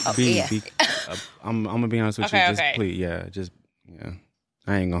 yeah. I'm gonna be honest with Okay, you. Just okay. please, yeah.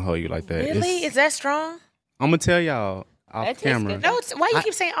 I ain't gonna hold you like that. Really? Is that strong? I'm gonna tell y'all off That tastes camera. good. No. Why you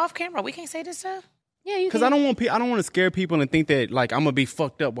keep saying off camera? We can't say this stuff. Yeah, you Because I don't want to scare people and think that like I'm gonna be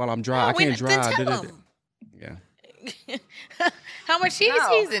fucked up while I'm dry. I can't Then drive. tell Da-da-da. 'em. Yeah. How much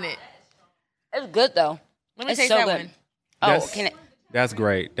THC is in it? It's good though. Let me It's taste so that good. one. Oh, That's- can it? That's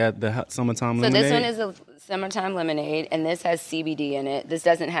great. That the summertime So lemonade. this one is a summertime lemonade, and this has CBD in it. This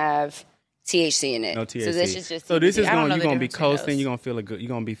doesn't have THC in it. no THC. So this is just. So this CBD. is I don't know going. the You're gonna be difference between coasting. those. You're gonna feel good. You're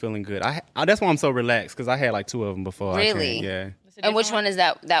gonna be feeling good. That's why I'm so relaxed because I had like 2 of them before. Really? I came. Yeah. It's a And which different one is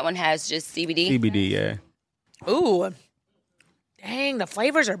that? That one has just CBD. CBD. Yeah. Ooh, Dang, the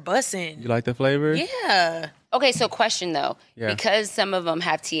flavors are bussing. You like the flavor? Yeah. Okay, so question though. Yeah. Because some of them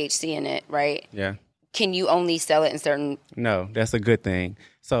have THC in it, right? Yeah. Can you only sell it in certain... No, that's a good thing.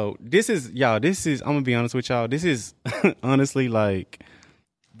 So this is, I'm going to be honest with y'all. This is honestly like,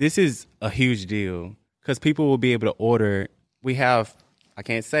 this is a huge deal because people will be able to order. We have, I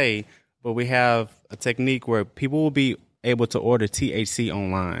can't say, but we have a technique where people will be able to order THC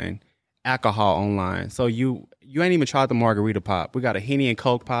online, alcohol online. So you ain't even tried the margarita pop. We got a Henny and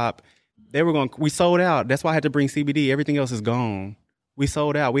Coke pop. We sold out. That's why I had to bring CBD. Everything else is gone. We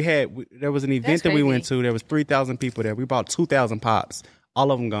sold out. There was an event that we went to. There was 3,000 people there. We bought 2,000 pops.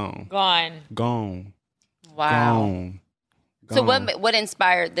 All of them gone. Gone. Wow. Gone. So what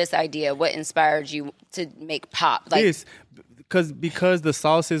inspired this idea? What inspired you to make pop? This, because the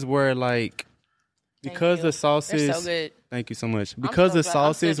sauces were like, They're so good. Thank you so much. Because the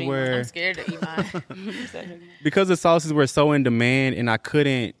sauces were, I'm scared to eat mine. because the sauces were so in demand, and I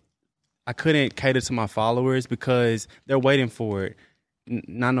couldn't cater to my followers because they're waiting for it.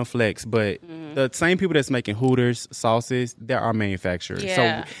 Not no flex, but the same people that's making Hooters sauces, they're our manufacturers.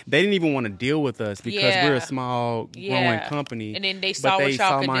 Yeah. So they didn't even want to deal with us because we're a small growing company. And then they saw but what they y'all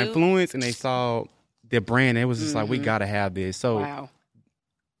saw could my do. influence and they saw their brand. It was just like, we gotta have this. So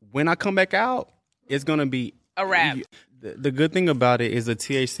when I come back out, it's gonna be a wrap. The good thing about it is the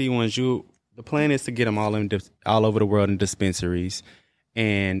THC ones. The plan is to get them all over the world in dispensaries.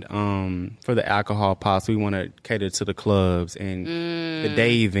 And for the alcohol pops, we want to cater to the clubs and the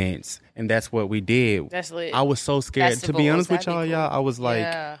day events, and that's what we did. That's lit. I was so scared. To be honest with y'all, I was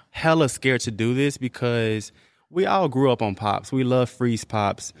like hella scared to do this because we all grew up on pops. We love freeze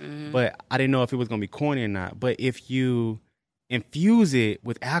pops, but I didn't know if it was gonna be corny or not. But if you infuse it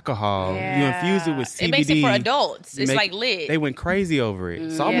with alcohol, you infuse it with CBD. It makes it for adults. It's like lit. They went crazy over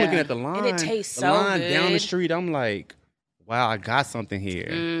it. So I'm looking at the line. And it tastes the so line good. down the street. I'm like, wow, I got something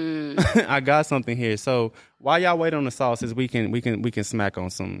here. I got something here. So while y'all wait on the sauces, we can smack on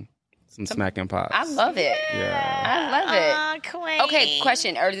some smacking pops. I love it. Yeah. I love it. Queen. Okay,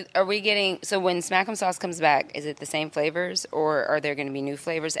 question. Are we getting... So when Smack'em Sauce comes back, is it the same flavors or are there going to be new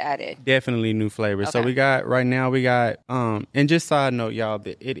flavors added? Definitely new flavors. Okay. So we got, and just side note, y'all,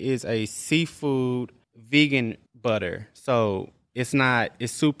 that it is a seafood vegan butter. So it's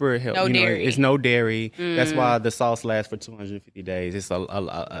super healthy. No dairy. It's no dairy. That's why the sauce lasts for 250 days. It's a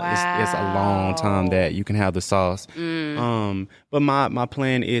long time that you can have the sauce. But my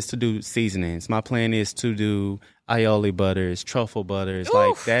plan is to do seasonings. My plan is to do aioli butters, truffle butters. Oof,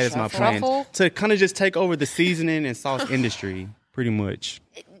 like that is my plan. truffle. To kind of just take over the seasoning and sauce industry, pretty much.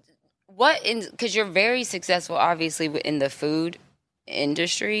 Because you're very successful, obviously, in the food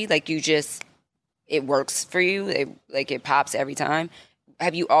industry. Like it works for you. It pops every time.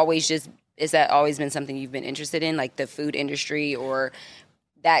 Have you always is that always been something you've been interested in, like the food industry, or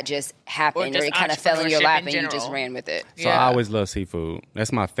that just happened, or it kind of fell in your lap and you just ran with it? So I always love seafood.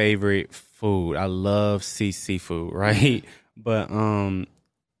 That's my favorite food. I love seafood, right? But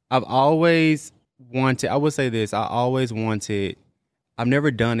I've always wanted, I would say this, I've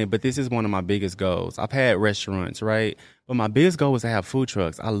never done it, but this is one of my biggest goals. I've had restaurants, right? But my biggest goal was to have food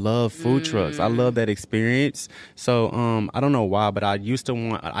trucks. I love food trucks. I love that experience. So I don't know why, but I used to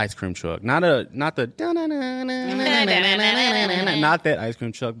want an ice cream truck. Not that ice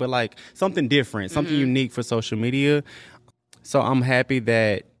cream truck, but like something different, something unique for social media. So I'm happy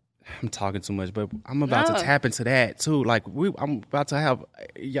that I'm talking too much, but I'm about to tap into that too. Like I'm about to have,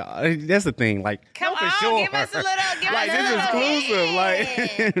 that's the thing. Like, Come for on, sure. give us a little. This is exclusive.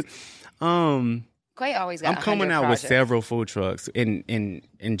 Like, Quay always got. I'm coming out with several food trucks in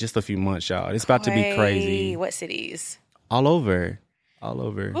just a few months, y'all. It's about to be crazy. What cities? All over.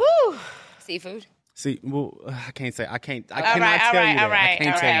 Woo. Seafood. See, well, I can't say. I can't. I All cannot right, tell you that. all right, I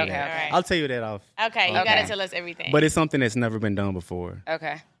can't all tell right, you that. all right. I'll tell you that off. Okay, you gotta tell us everything. But it's something that's never been done before.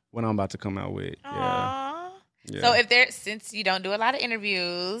 Okay. What I'm about to come out with. Aww. Yeah. So since you don't do a lot of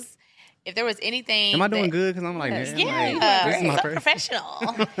interviews, if there was anything, am I doing good? Because I'm like, man, this is my so first.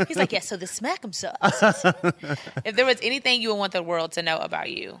 professional. He's like, so the Smack'em Sauce. If there was anything you would want the world to know about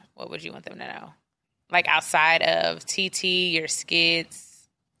you, what would you want them to know? Like outside of TT, your skits,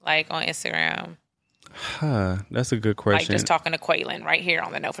 like on Instagram. That's a good question. Like just talking to Quaylin right here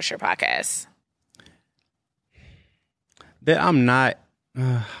on the Know For Sure podcast. That I'm not,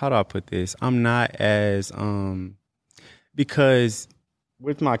 how do I put this? I'm not as, because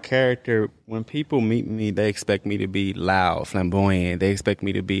with my character, when people meet me, they expect me to be loud, flamboyant. They expect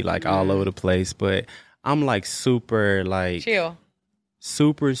me to be like all over the place, but I'm like super like chill.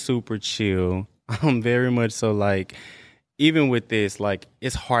 Super, super chill. I'm very much so like, even with this, like,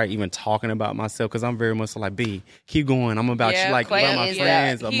 it's hard even talking about myself because I'm very much like, B, keep going. I'm about you, like, Kway about my is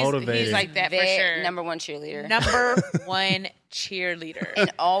friends, he's motivated. He's like that for sure. Number one cheerleader. Number one cheerleader.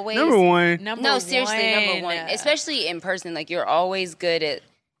 And always. Number one. No, seriously, number one. Especially in person. Like, you're always good at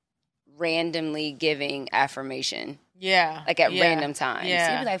randomly giving affirmation. Yeah. Like, at random times.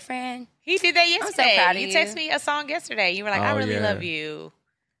 Yeah. You'd be like, friend. He did that yesterday. I'm so proud of you you. texted me a song yesterday. You were like, I really yeah. love you.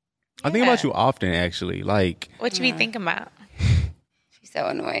 I think about you often, actually. Like, what you be thinking about? She's so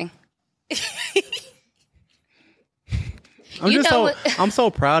annoying. I'm so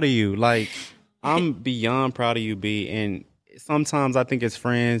proud of you. Like, I'm beyond proud of you, B. And sometimes I think as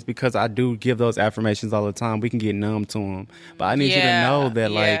friends, because I do give those affirmations all the time, we can get numb to them. But I need you to know that,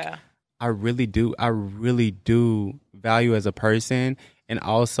 like, I really do value as a person. And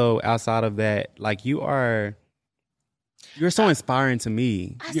also outside of that, like, you're so inspiring to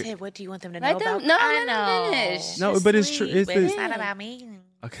me. I said, what do you want them to know Let them- about? no, I let them know. finish. No, but it's true. But it's not about me.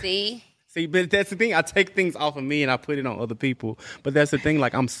 Okay. See, but that's the thing. I take things off of me and I put it on other people. But that's the thing.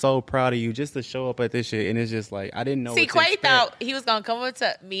 Like, I'm so proud of you just to show up at this shit. And it's just like, I didn't know. See, what to Kway expect. thought he was going to come up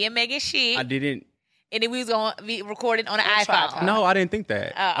to me and Megan shit. I didn't. And then we was going to be recorded on an iPhone. No, I didn't think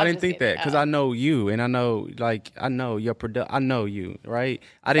that. I didn't think that because Oh. I know you and I know your I know you, right?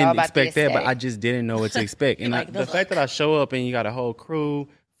 I didn't expect that, but I just didn't know what to expect. And the fact that I show up and you got a whole crew,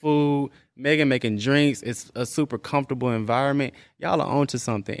 food, Megan making drinks, it's a super comfortable environment. Y'all are onto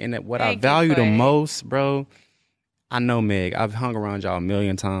something. And what I value the most, bro, I know Meg. I've hung around y'all a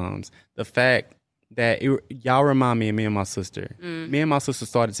million times. The fact that y'all remind me of me and my sister. Me and my sister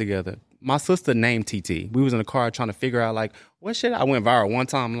started together. My sister named TT. We was in the car trying to figure out, like, what should I went viral one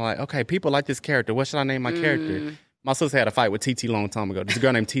time. I'm like, okay, people like this character. What should I name my character? My sister had a fight with TT long time ago. This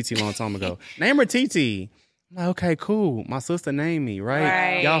girl named TT long time ago. Name her TT. I'm like, okay, cool. My sister named me,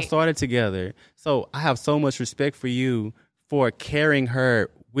 right? Y'all started together. So I have so much respect for you for carrying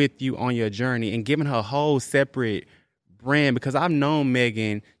her with you on your journey and giving her a whole separate brand, because I've known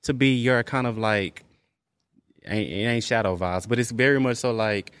Megan to be your kind of like, it ain't shadow vibes, but it's very much so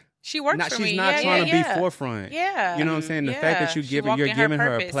like, she works for me. She's not trying to be forefront. Yeah. You know what I'm saying? The fact that you're giving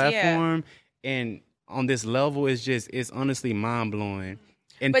her a platform and on this level is it's honestly mind blowing.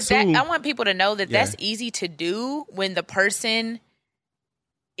 And but I want people to know that that's easy to do when the person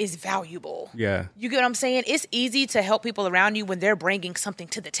is valuable. Yeah. You get what I'm saying? It's easy to help people around you when they're bringing something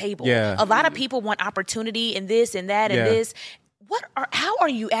to the table. Yeah. A lot of people want opportunity and this and that and this. How are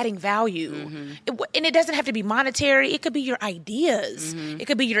you adding value? And it doesn't have to be monetary. It could be your ideas. It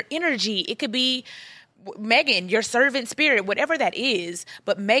could be your energy. It could be Megan, your servant spirit, whatever that is.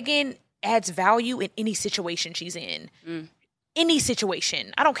 But Megan adds value in any situation she's in. Any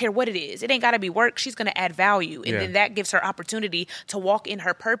situation. I don't care what it is. It ain't got to be work. She's going to add value. And then that gives her opportunity to walk in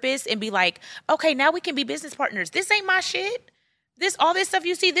her purpose and be like, okay, now we can be business partners. This ain't my shit. All this stuff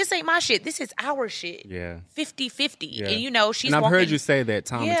you see, this ain't my shit. This is our shit. Yeah. 50-50. Yeah. And you know, she's And I've walking, heard you say that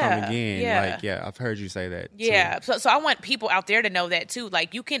time and time again. Yeah. I've heard you say that. Yeah. Too. So I want people out there to know that too.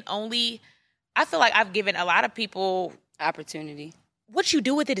 Like, you can only, I feel like I've given a lot of people opportunity. What you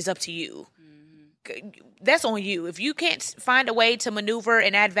do with it is up to you. That's on you. If you can't find a way to maneuver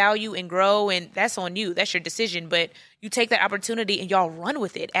and add value and grow, and that's on you. That's your decision. But you take that opportunity and y'all run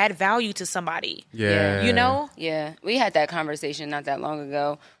with it. Add value to somebody. Yeah. You know? Yeah. We had that conversation not that long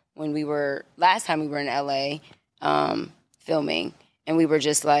ago when last time we were in LA filming. And we were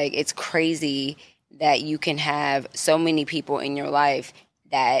just like, it's crazy that you can have so many people in your life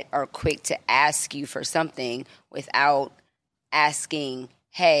that are quick to ask you for something without asking,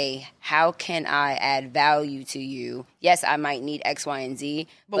 hey, how can I add value to you? Yes, I might need X, Y, and Z.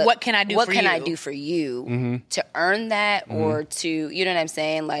 But what can I do for you? What can I do for you to earn that or to, you know what I'm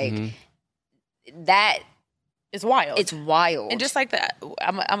saying? Like, that is wild. It's wild. And just like that,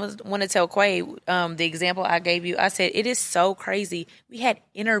 I want to tell Kway, the example I gave you, I said, it is so crazy. We had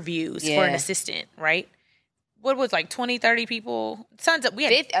interviews for an assistant, right? What was like 20, 30 people? Tons of, we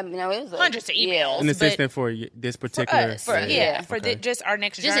had it was like, hundreds of emails. An assistant for this particular. Just our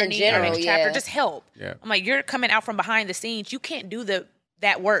next just journey, general, our next chapter, just help. Yeah. I'm like, you're coming out from behind the scenes. You can't do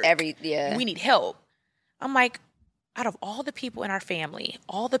that work. We need help. I'm like, out of all the people in our family,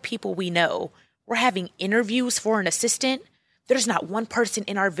 all the people we know, we're having interviews for an assistant. There's not one person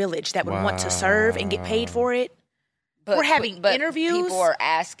in our village that would want to serve and get paid for it. But we're having interviews. People are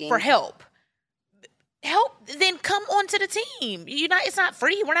asking for help. Then come onto the team. It's not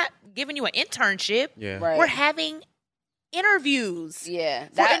free. We're not giving you an internship. Yeah. Right. We're having interviews. Yeah,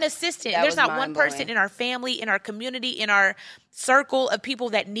 for an assistant. that There's was not one mind-blowing. person in our family, in our community, in our circle of people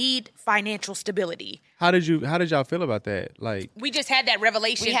that need financial stability. How did y'all feel about that? Like, We just had that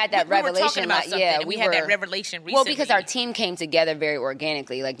revelation. We had that we revelation, were talking about like, something, yeah, and we we had that were- revelation recently. Well, because our team came together very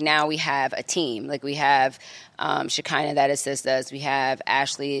organically. Like now we have a team. Like we have Shekinah that assists us. We have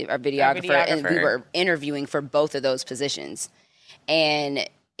Ashley, our videographer, and we were interviewing for both of those positions. And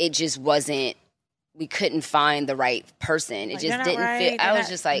it just wasn't. We couldn't find the right person. It just didn't feel. I was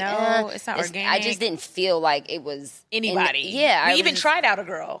just like, no, it's not organic. I just didn't feel like it was anybody. We even tried out a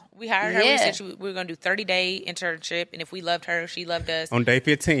girl. We hired her. We said we were going to do 30-day internship, and if we loved her, she loved us. on day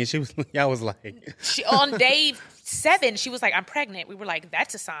 15, y'all was like, On day 7, she was like, "I'm pregnant." We were like,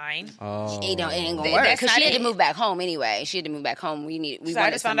 "That's a sign." it ain't gonna work because she had to move back home anyway. She had to move back home. We So wanted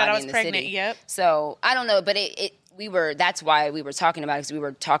I just found out I was somebody in the pregnant. city. Yep. So I don't know, but that's why we were talking about it, because we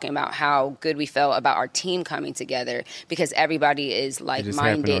were talking about how good we felt about our team coming together, because everybody is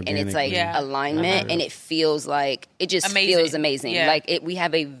like-minded and it's like alignment, and it feels like it just feels amazing. Yeah. Like we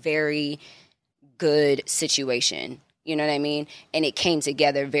have a very good situation. You know what I mean? And it came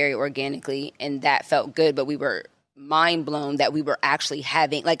together very organically, and that felt good. But we were mind blown that we were actually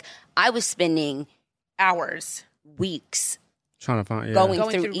having, like, I was spending hours, weeks trying to find going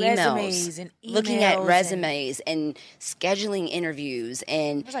through resumes and looking at emails resumes and scheduling interviews,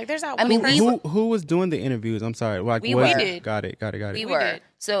 and I was like, "There's not." I mean, who was doing the interviews? I'm sorry, like We what- were. did. Got it. we were.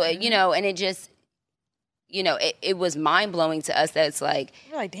 So you know, and it just, you know, it was mind blowing to us that it's like,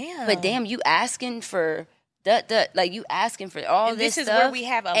 We're like, damn. but damn, you asking for like you asking for all And this this is stuff, where we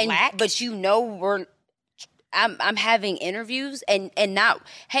have a lack? But you know, I'm having interviews and not,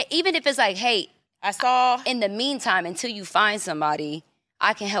 hey, even if it's like, hey, I saw. in the meantime, until you find somebody,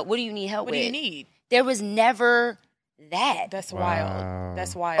 I can help. What do you need help What with? do you need? There was never that That's Wow. wild.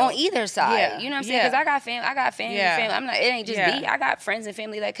 That's wild. on either side. Yeah. You know what I'm saying? Yeah. Because I got family. Yeah. I'm not. It ain't just Yeah. me. I got friends and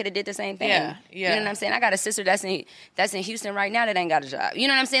family that could have did the same thing. Yeah. You know what I'm saying? I got a sister that's in Houston right now that ain't got a job. You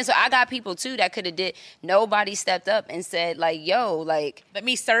know what I'm saying? So I got people too that could have did. Nobody stepped up and said like, "Yo, like, Let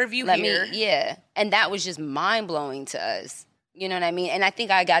me serve you let here. me." Yeah, and that was just mind blowing to us. You know what I mean? And I think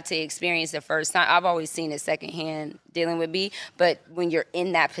I got to experience the first time. I've always seen it secondhand dealing with B, but when you're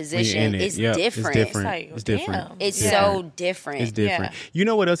in that position, it's different. It's different. like, It's different. damn. It's Yeah. so different. It's different. Yeah. You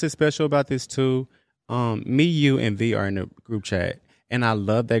know what else is special about this too? Me, you, and V are in a group chat, and I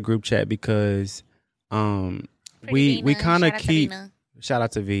love that group chat because we kind of keep. Shout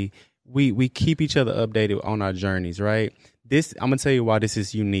out to V. We keep each other updated on our journeys, right? This I'm gonna tell you why this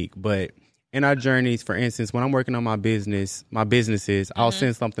is unique, but in our journeys, for instance, when I'm working on my businesses, I'll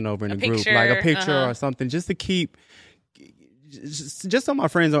send something over in the group, like a picture or something, just to keep, just so my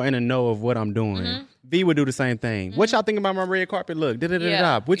friends are in the know of what I'm doing. V would do the same thing. What y'all think about my red carpet look? Da da da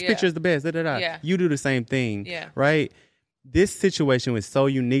da. Which picture is the best? Da da da. Yeah. You do the same thing, Yeah. right? This situation was so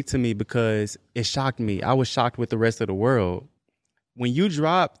unique to me because it shocked me. I was shocked with the rest of the world. When you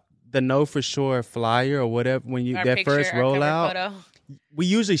drop the Know For Sure flyer or whatever, when you Our that picture, first our cover rollout, photo. we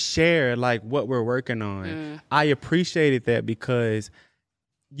usually share like what we're working on. I appreciated that because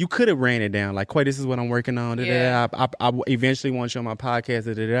you could have ran it down like, Kway, this is what I'm working on. Da, Yeah. da, da. I eventually want you on my podcast.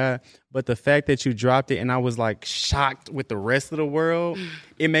 Da, da, da. But the fact that you dropped it and I was like shocked with the rest of the world,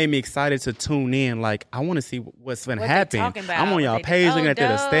 it made me excited to tune in. Like, I want to see what's going to What they happen. talking about, I'm on what y'all they- page oh, looking at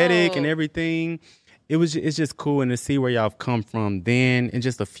that aesthetic and dope. everything. It's just cool and to see where y'all have come from then in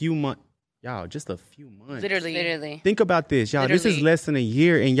just a few months. Y'all, just a few months. Literally. Think about this, y'all. This is Literally. less than a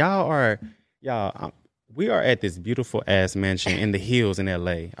year, and we are at this beautiful ass mansion in the hills in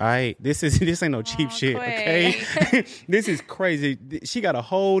LA. All right, this ain't no cheap shit. Kway. Okay, this is crazy. She got a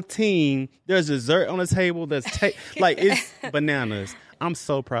whole team. There's dessert on the table. Like it's bananas. I'm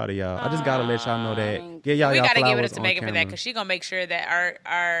so proud of y'all. I just gotta let y'all know that. Yeah, y'all. We y'all got to give it flowers up to on Megan for that camera. because she's going to make sure that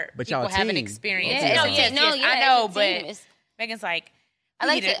our But people y'all have an team. experience. Yeah, No, it's a yes, team. No, yes, yeah, I know, it's a team. but It's- Megan's like, I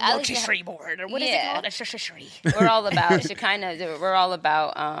like need to- a I like to rotisserie board, or what is Yeah. it called? A rotisserie. We're all about we're all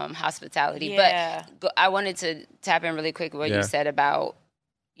about hospitality. Yeah. But I wanted to tap in really quick what Yeah. you said about,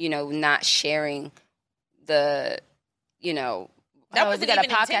 you know, not sharing the, you know, That oh, wasn't we got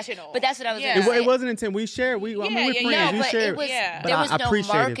even a podcast. intentional. But that's what I was Yeah. going to say. It wasn't until we shared. I mean, we're yeah, friends. yeah. We but shared. it was, Yeah. But there I was no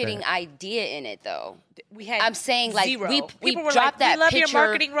appreciated marketing that. idea in it, though. We had I'm saying, like, zero. we People were dropped like, that we love picture. your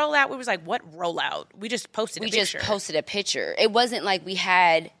marketing rollout. We was like, what rollout? We just posted We a picture. just posted a picture. It wasn't like we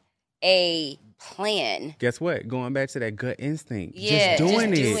had a plan. Guess what? Going back to that gut instinct. Yeah, just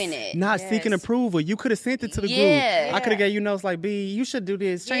doing just it. doing it. Not Yes. seeking approval. You could have sent it to the Yeah. group. I could have gave you notes like, B, you should do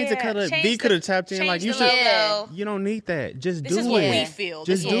this. Change the Yeah, color. change B the- could have tapped in change like, you the should. logo. You don't need that. Just This do is it. what Yeah. we feel. Just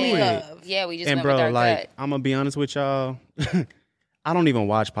This is what do we it. love. Yeah, we just And went bro, with our like, gut. I'm going to be honest with y'all. I don't even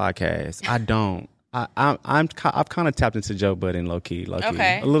watch podcasts. I don't. I've kind of tapped into Joe Budden low key.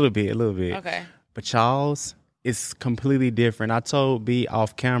 Okay. A little bit. Okay. But Charles is completely different. I told B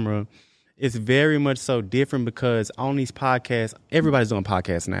off camera, it's very much so different because on these podcasts, everybody's doing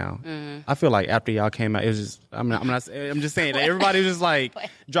podcasts now. I feel like after y'all came out, it was just, I'm just saying that everybody was just like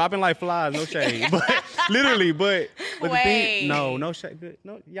dropping like flies, no shade. But literally, but the thing, no shade.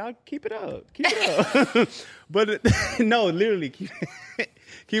 No, y'all keep it up. But no, literally, keep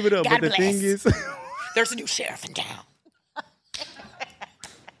it up. God but the bless. thing is, There's a new sheriff in town.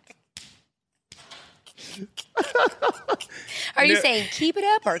 Are you saying keep it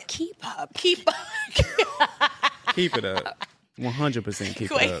up or keep up? Keep keep it up. 100% keep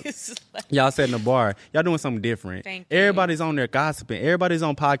Kway it up. is like- Y'all setting the bar. Y'all doing something different. Thank you. Everybody's on there gossiping. Everybody's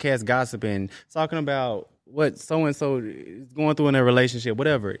on podcasts gossiping, talking about what so and so is going through in their relationship,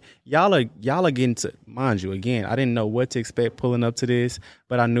 whatever. Y'all are getting to, mind you, again, I didn't know what to expect pulling up to this,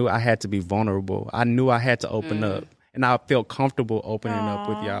 but I knew I had to be vulnerable. I knew I had to open up. And I felt comfortable opening up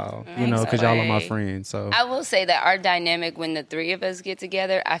with y'all, you know, because y'all are my friends. So I will say that our dynamic when the three of us get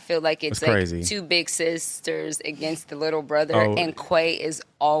together, I feel like it's like crazy. two big sisters against the little brother, Oh. and Kway is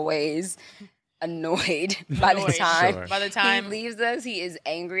always annoyed by the time Sure. By the time- he leaves us. He is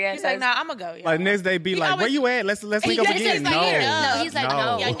angry at He's us. like, nah, I'm gonna go. Y'all. like next day be like, always- where you at? Let's link up just again. is like, here. No, he's like,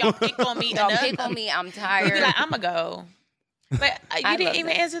 no. Yeah, y'all pick on me Don't enough. pick on me. I'm He'd tired. be like, I'm gonna go. But you I didn't love even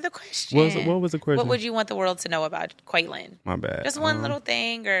that. answer the question. What was the question? What would you want the world to know about Quaylin? My bad. Just one little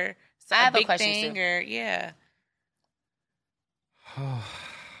thing, or I have a big question, thing, too. or yeah.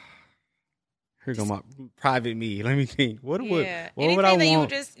 Here go my private me. Let me think. What Yeah. would Anything I that you want?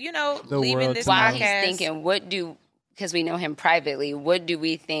 just, the leaving world this to know? While podcast. he's thinking, because we know him privately, what do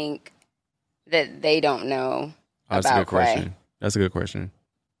we think that they don't know Oh, that's a about good Kway? question. That's a good question.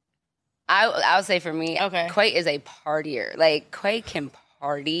 I'll say for me, Okay. Kway is a partier. Like, Kway can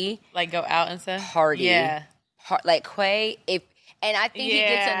party. Like go out and stuff. Party. Yeah. Like, Kway, and I think he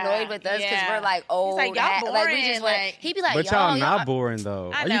gets Yeah, annoyed with us because yeah. we're like old. like, y'all like we boring, just want. like- He'd be like, But y'all y'all not boring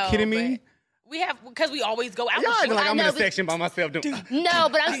though. I Are know, you kidding me? but we have, because we always go out. Y'all with acting you. like I'm in know, a but- section by myself. No,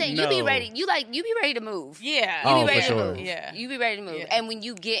 but I'm saying you be No. ready. You be ready to move. Yeah. Oh, You be ready for to sure. move. Yeah. You be ready to move. Yeah. And when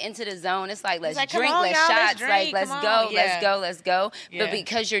you get into the zone, it's like, let's like, come drink, on, let's y'all, let's shots, drink, let's come go, on. Yeah. let's go. Yeah. But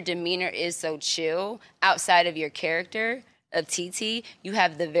because your demeanor is so chill outside of your character of TT, you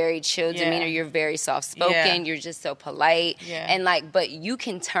have the very chill Yeah. demeanor. You're very soft spoken. Yeah. You're just so polite. Yeah. And like, but you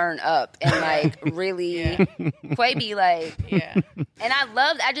can turn up and like really Yeah. Kway be like, Yeah. and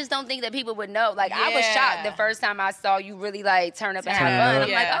I just don't think that people would know. Like, I was Yeah. shocked the first time I saw you really like turn up and have Turn fun. up. I'm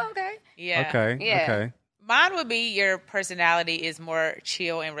Yeah. like, oh, okay. Yeah. Okay. Yeah. Okay. Mine would be your personality is more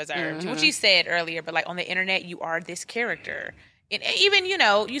chill and reserved, which you said earlier, but like on the internet, you are this character. And even,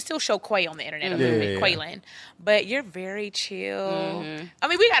 you still show Kway on the internet a little bit, Yeah. Quaylin, but you're very chill. I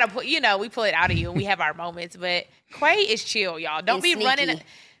mean, we got to put, we pull it out of you and we have our moments, but Kway is chill, y'all. Don't And be sneaky. running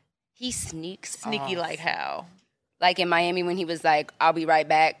He sneaks sneaky off. like how. Like in Miami when he was like, I'll be right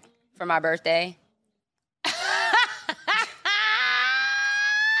back for my birthday.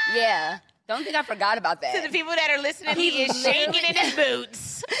 Yeah. Don't think I forgot about that. To the people that are listening, he is shaking in his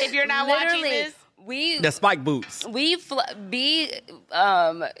boots. If you're not watching Literally, this. The spike boots.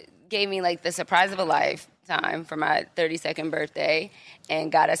 Gave me like the surprise of a lifetime for my 32nd birthday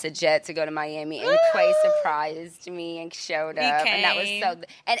and got us a jet to go to Miami, and Kway surprised me and showed up, and that was came. so.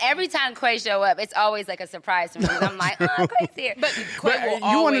 And every time Kway show up, it's always like a surprise for me. I'm like, oh, Kway's here. But Kway will You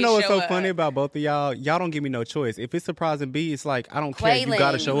want to always know what's show so up. funny about both of y'all? Y'all don't give me no choice. If it's surprising B, it's like I don't care. You Quaylin,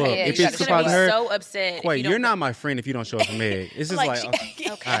 got to show up. yeah, If you it's gotta show up. surprising her, so upset. if Quay, you you're don't- not my friend if you don't show up for Meg. It's just like,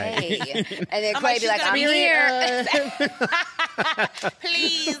 Okay. And then I'm Kway like, be she's like, gonna I'm be here.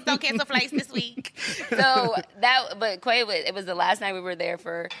 Please don't cancel flights this week. So but Kway, it was the last night we were there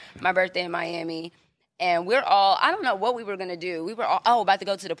for my birthday in Miami. And we're all, I don't know what we were going to do. We were all, about to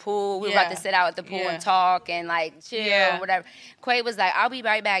go to the pool. We were about Yeah. to sit out at the pool Yeah. and talk and like chill Yeah. or whatever. Kway was like, I'll be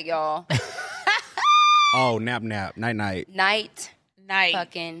right back, y'all. oh, nap, night. Night, Night.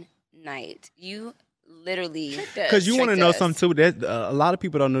 fucking night. You literally. Because you want to tricked know us. something too. That a lot of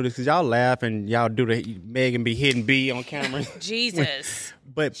people don't know this because y'all laugh and y'all do the Megan be hitting B on camera. Jesus.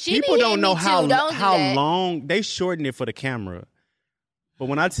 But She be people don't hitting know me how too. Don't do how that. long they shorten it for the camera. But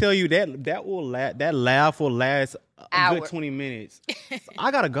when I tell you that laugh will last a Hour. good 20 minutes.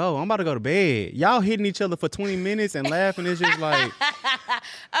 I gotta go. I'm about to go to bed. Y'all hitting each other for 20 minutes and laughing. It's just like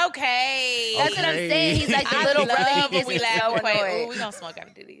Okay. That's what I'm Okay. saying. He's like the I little love brother. He when gets we me laugh. so Quay. Ooh, annoyed. we gonna smoke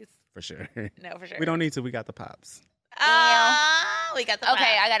after these. for sure. No, for sure. We don't need to. We got the pops. We got the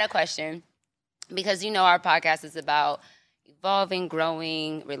Okay, I got a question. Because our podcast is about evolving,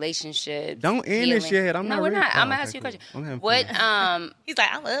 growing, relationships. Don't end this healing. yet. I'm no, not we're ready. not. I'm Oh, gonna okay, ask you a cool. question. I'm having What fun. He's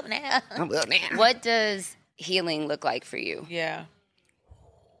like, I'm up now. I'm up now. what does healing look like for you? Yeah.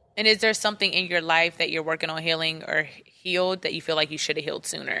 And is there something in your life that you're working on healing or healed that you feel like you should have healed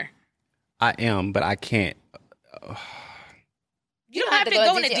sooner? I am, but I can't. You don't have to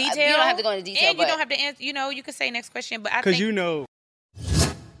go into detail. You don't have to go into detail. And you don't have to answer. You can say next question. But I Because think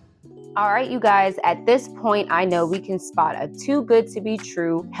All right, you guys, at this point, I know we can spot a too good to be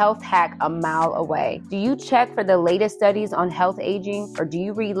true health hack a mile away. Do you check for the latest studies on health aging, or do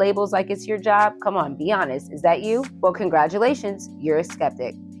you read labels like it's your job? Come on, be honest. Is that you? Well, congratulations, you're a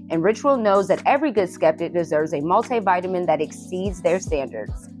skeptic. And Ritual knows that every good skeptic deserves a multivitamin that exceeds their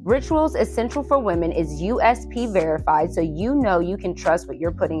standards. Ritual's Essential for Women is USP verified, so you know you can trust what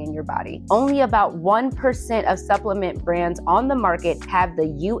you're putting in your body. Only about 1% of supplement brands on the market have the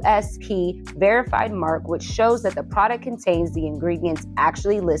USP verified mark, which shows that the product contains the ingredients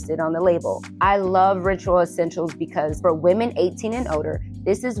actually listed on the label. I love Ritual Essentials because for women 18 and older,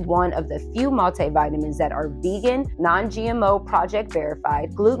 this is one of the few multivitamins that are vegan, non-GMO, project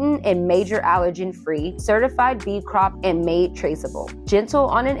verified, gluten and major allergen free, certified B Crop, and made traceable. Gentle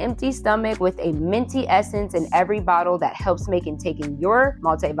on an empty stomach with a minty essence in every bottle that helps making taking your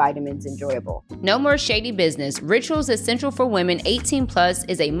multivitamins enjoyable. No more shady business. Ritual's Essential for Women 18 Plus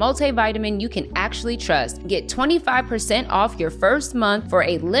is a multivitamin you can actually trust. Get 25% off your first month for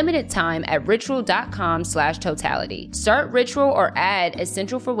a limited time at ritual.com/totality. Start Ritual or add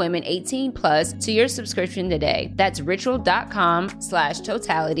Essential for Women 18 Plus to your subscription today. That's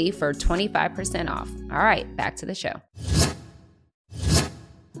ritual.com/totality for 25% off. All right, back to the show.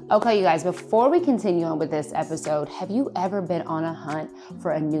 Okay, you guys, before we continue on with this episode, have you ever been on a hunt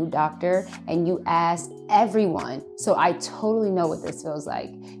for a new doctor and you asked everyone? So I totally know what this feels like.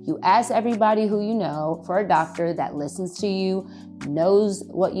 You ask everybody who you know for a doctor that listens to you, knows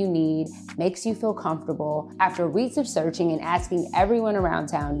what you need, makes you feel comfortable. After weeks of searching and asking everyone around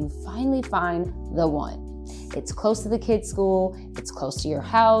town, you finally find the one. It's close to the kids' school, it's close to your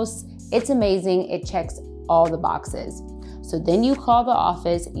house, it's amazing, it checks all the boxes. So then you call the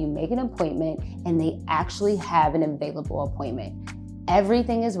office, you make an appointment, and they actually have an available appointment.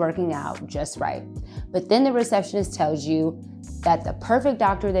 Everything is working out just right. But then the receptionist tells you that the perfect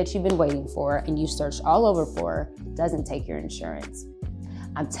doctor that you've been waiting for and you searched all over for doesn't take your insurance.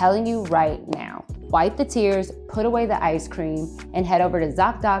 I'm telling you right now, wipe the tears, put away the ice cream, and head over to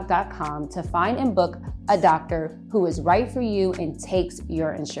ZocDoc.com to find and book a doctor who is right for you and takes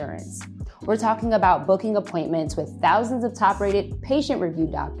your insurance. We're talking about booking appointments with thousands of top-rated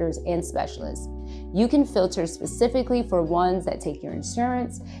patient-reviewed doctors and specialists. You can filter specifically for ones that take your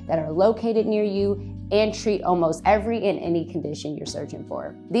insurance, that are located near you, and treat almost every and any condition you're searching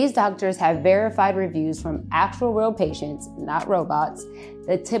for. These doctors have verified reviews from actual real patients, not robots.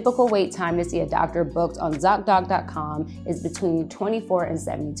 The typical wait time to see a doctor booked on ZocDoc.com is between 24 and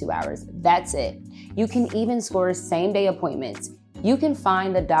 72 hours. That's it. You can even score same-day appointments. You can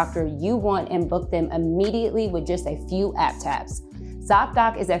find the doctor you want and book them immediately with just a few app taps.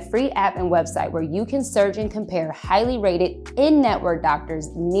 ZocDoc is a free app and website where you can search and compare highly rated in-network doctors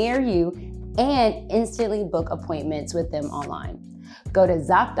near you and instantly book appointments with them online. Go to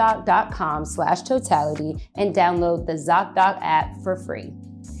ZocDoc.com/totality and download the ZocDoc app for free.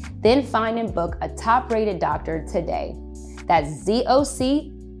 Then find and book a top-rated doctor today. That's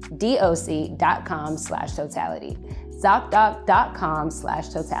ZocDoc.com/totality.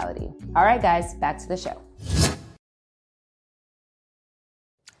 ZocDoc.com/totality. All right, guys, back to the show.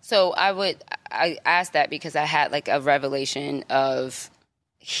 So I asked that because I had like a revelation of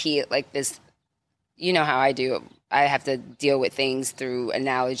like this, you know how I do. I have to deal with things through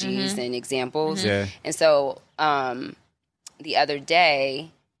analogies and examples. Yeah. And so the other day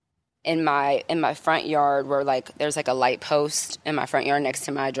in my front yard where like there's like a light post in my front yard next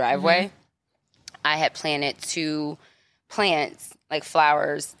to my driveway, I had planted 2 plants, like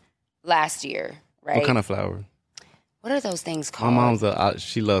flowers, last year, right? What kind of flower? What are those things called? My mom's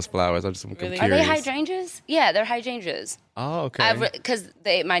she loves flowers. I'm just curious. Are they hydrangeas? Yeah, they're hydrangeas. Oh, okay. Because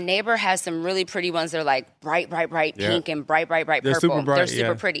my neighbor has some really pretty ones. They're like bright pink and bright They're purple. super bright, They're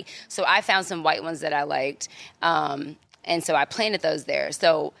super yeah. pretty. So I found some white ones that I liked, and so I planted those there.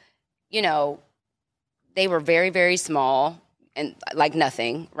 So, you know, they were very, very small and like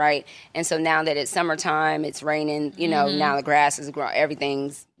nothing, right? And so now that it's summertime, it's raining, you know, now the grass is growing,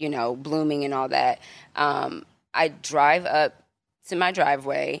 everything's, you know, blooming and all that. I drive up to my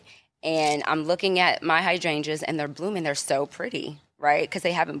driveway and I'm looking at my hydrangeas and they're blooming. They're so pretty, right? Because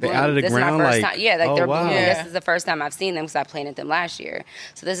they haven't bloomed. They're out of the This ground, is my first like- time. Yeah, like oh, they're wow. blooming. Yeah. This is the first time I've seen them because I planted them last year.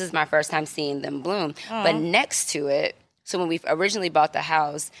 So this is my first time seeing them bloom. But next to it So when we originally bought the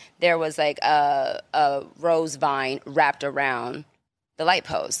house, there was like a rose vine wrapped around the light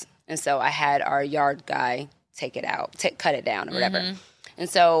post. And so I had our yard guy take it out, cut it down or whatever. And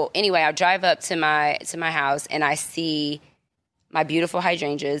so anyway, I drive up to my house and I see my beautiful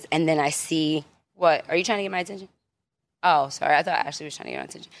hydrangeas, and then I see what? Are you trying to get my attention? Oh, sorry. I thought Ashley was trying to get my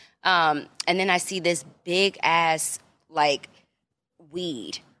attention. And then I see this big ass like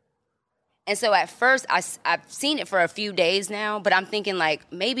weed. And so at first, I've seen it for a few days now, but I'm thinking like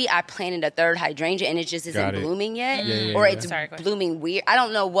maybe I planted a third hydrangea and it just isn't blooming yet, or it's blooming weird. I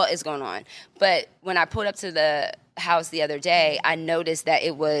don't know what is going on. But when I pulled up to the house the other day, I noticed that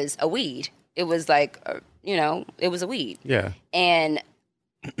it was a weed. It was like, it was a weed. Yeah. And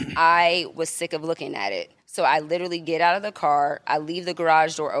I was sick of looking at it. So I literally get out of the car, I leave the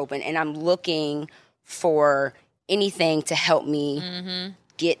garage door open, and I'm looking for anything to help me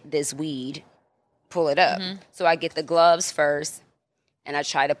get this weed, pull it up. So I get the gloves first, and I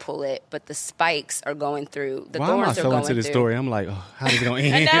try to pull it, but the spikes are going through. The Why thorns am I are so going into the through. story? I'm like, oh, how's it going to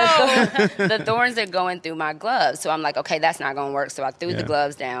end? The thorns are going through my gloves. So I'm like, okay, that's not going to work. So I threw the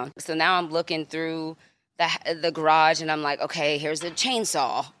gloves down. So now I'm looking through the garage, and I'm like, okay, here's a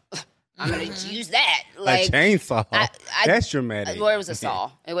chainsaw. I'm going to use that. Like a chainsaw. That's dramatic. Well, it was a saw.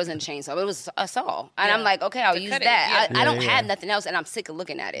 It wasn't a chainsaw. It was a saw. And I'm like, okay, I'll use cut that. it. I don't have nothing else, and I'm sick of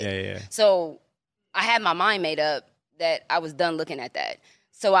looking at it. Yeah. So I had my mind made up that I was done looking at that.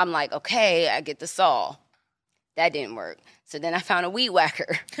 So I'm like, okay, I get the saw. That didn't work. So then I found a weed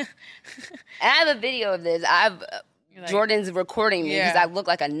whacker. And I have a video of this. Jordan's recording me because I look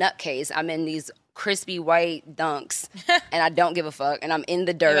like a nutcase. I'm in these crispy white dunks, and I don't give a fuck, and I'm in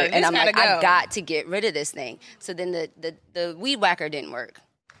the dirt, like, and I'm like, go. I got to get rid of this thing. So then the weed whacker didn't work.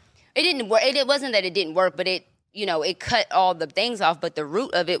 It didn't work. It wasn't that it didn't work, but it cut all the things off, but the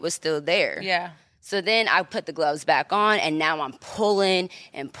root of it was still there. Yeah. So then I put the gloves back on, and now I'm pulling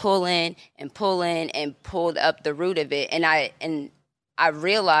and pulling and pulling and pulled up the root of it, and I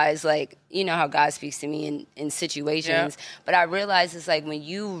realized, like, you know how God speaks to me in situations, but I realized it's like when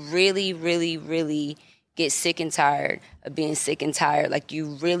you really, really, really get sick and tired of being sick and tired, like you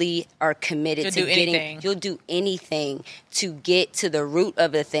really are committed you'll do anything to get to the root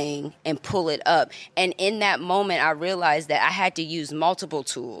of a thing and pull it up. And in that moment, I realized that I had to use multiple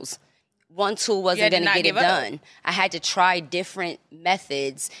tools. One tool wasn't going to get it done. I had to try different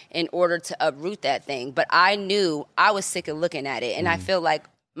methods in order to uproot that thing. But I knew I was sick of looking at it. And I feel like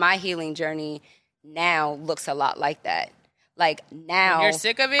my healing journey now looks a lot like that. Like now, you're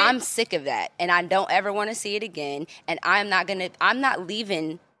sick of it? I'm sick of that. And I don't ever want to see it again. And I'm not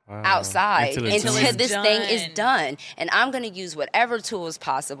leaving outside until this thing is done. And I'm going to use whatever tools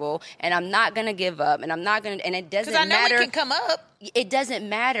possible. And I'm not going to give up. And I'm not going to, and it doesn't matter. Because I know it can come up. It doesn't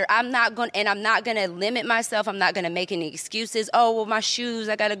matter. I'm not going to limit myself. I'm not going to make any excuses. Oh, well, my shoes,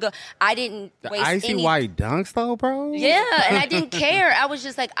 I got to go. I didn't waste icy white dunks though, bro? Yeah, and I didn't care. I was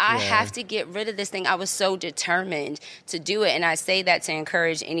just like, I have to get rid of this thing. I was so determined to do it. And I say that to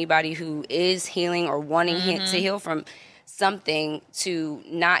encourage anybody who is healing or wanting to heal from something, to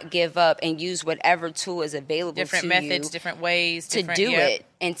not give up and use whatever tool is available different to methods, you different ways to do it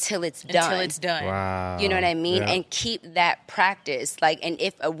until it's done. Wow. You know what I mean? Yeah. And keep that practice. Like, and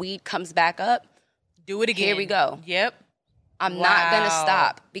if a weed comes back up, do it again. Here we go. Yep. I'm not going to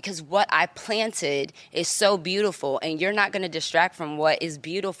stop, because what I planted is so beautiful, and you're not going to distract from what is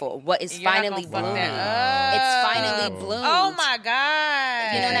beautiful, what is finally blooming. It's finally bloomed. Oh my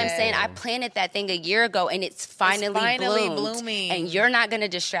God. You know what I'm saying? I planted that thing a year ago, and it's finally blooming. And you're not going to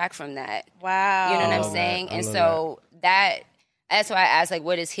distract from that. Wow. You know what I'm saying? And so that's why I asked, like,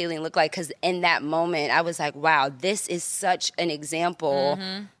 what does healing look like? Because in that moment, I was like, wow, this is such an example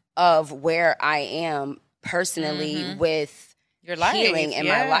of where I am personally with your life, healing in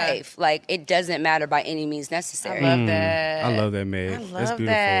my life. Like, it doesn't matter by any means necessary. I love that. I love that, Meg. I love That's beautiful.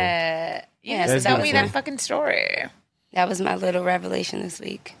 that. Yeah, That's tell me beautiful. that fucking story. That was my little revelation this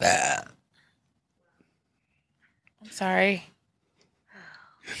week. I'm sorry.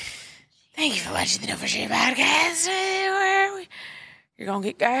 Thank you for watching the No For Shit podcast. Where you're gonna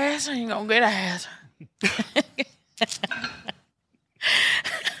get gas and you're gonna get ass.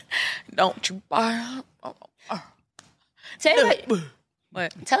 Don't you buy?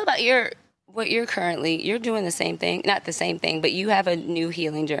 Tell about what you're currently, you're doing the same thing, not the same thing, but you have a new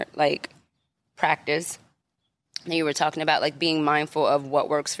healing practice. And you were talking about like being mindful of what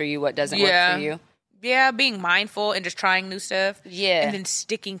works for you, what doesn't work for you. Yeah, being mindful and just trying new stuff. Yeah. And then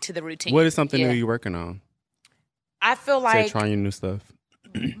sticking to the routine. What is something new you're working on? I feel like trying new stuff.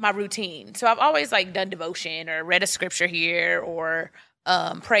 my routine. So I've always like done devotion or read a scripture here or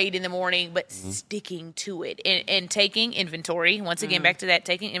prayed in the morning, but sticking to it and taking inventory. Once again, back to that,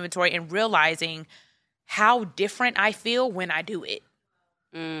 taking inventory and realizing how different I feel when I do it.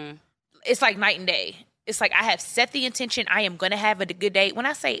 It's like night and day. It's like I have set the intention. I am going to have a good day. When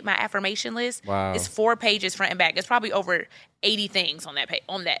I say my affirmation list, it's 4 pages front and back. It's probably over 80 things on that page,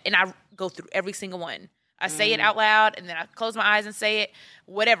 and I go through every single one. I say it out loud, and then I close my eyes and say it.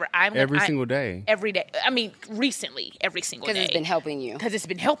 Whatever. Every single day. Every day. I mean, recently, every single day. Because it's been helping you. Because it's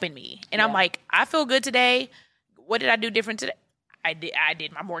been helping me. And I'm like, I feel good today. What did I do different today? I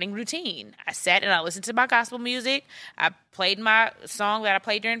did my morning routine. I sat and I listened to my gospel music. I played my song that I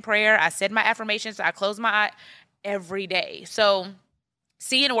played during prayer. I said my affirmations. I closed my eye every day. So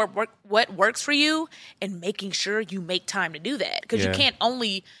seeing what works for you and making sure you make time to do that. Because you can't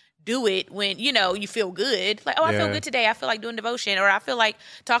only do it when, you feel good. Like, I feel good today. I feel like doing devotion, or I feel like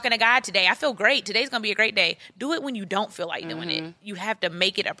talking to God today. I feel great. Today's going to be a great day. Do it when you don't feel like doing it. You have to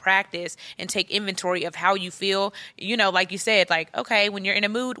make it a practice and take inventory of how you feel. Like you said, like, okay, when you're in a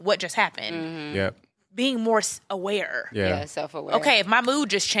mood, what just happened? Yep. Being more aware. Yeah, self-aware. Okay, if my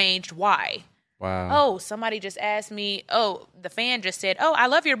mood just changed, why? Wow. Oh, somebody just asked me, the fan just said, I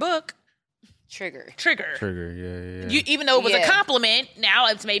love your book. Trigger. Yeah. Even though it was a compliment, now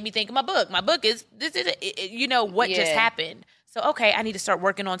it's made me think of my book. My book is this is what just happened. So okay, I need to start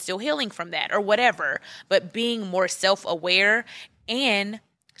working on still healing from that or whatever. But being more self-aware and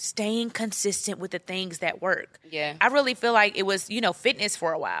staying consistent with the things that work. Yeah, I really feel like it was fitness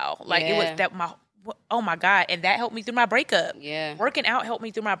for a while. Like it was that oh my God. And that helped me through my breakup. Yeah. Working out helped me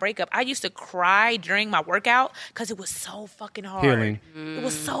through my breakup. I used to cry during my workout because it was so fucking hard. Healing. It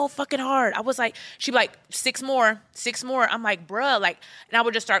was so fucking hard. I was like, she'd be like, 6 more. I'm like, bruh, and I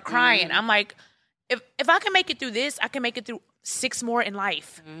would just start crying. I'm like, if I can make it through this, I can make it through 6 more in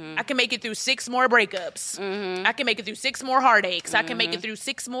life. I can make it through 6 more breakups. I can make it through 6 more heartaches. I can make it through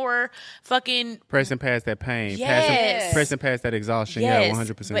 6 more fucking pressing past that pain. Yes. Pressing past that exhaustion. Yes. Yeah,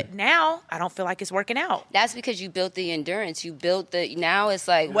 100%. But now I don't feel like it's working out. That's because you built the endurance. You built now it's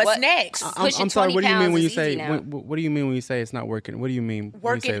like what's next? I'm sorry. What do you mean when you say? What do you mean when you say it's not working? What do you mean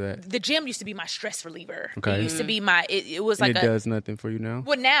when you say that? The gym used to be my stress reliever. Okay. It used to be my. It was and like it does nothing for you now.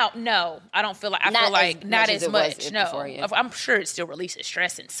 Well, now no, I don't feel like. I feel like not as much. No, before, yeah. I'm sure it still releases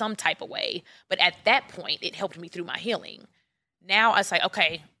stress in some type of way, but at that point, it helped me through my healing. Now it's like,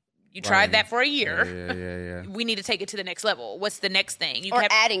 okay, you tried that for a year. Yeah. We need to take it to the next level. What's the next thing? Or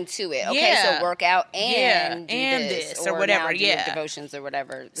adding to it. Okay, so work out and do this or whatever. Now do your devotions or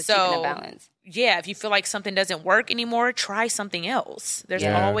whatever. So keeping a balance. Yeah, if you feel like something doesn't work anymore, try something else. There's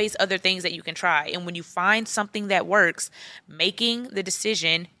always other things that you can try. And when you find something that works, making the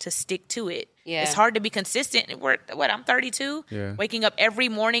decision to stick to it. Yeah. It's hard to be consistent. I'm 32. Yeah. Waking up every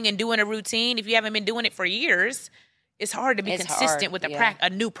morning and doing a routine. If you haven't been doing it for years, it's hard to be consistent with a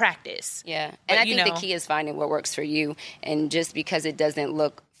new practice. Yeah. And I think the key is finding what works for you. And just because it doesn't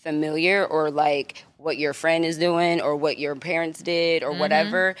look familiar or like what your friend is doing or what your parents did or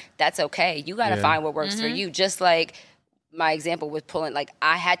whatever, that's okay. You got to find what works for you. Just like my example with pulling, like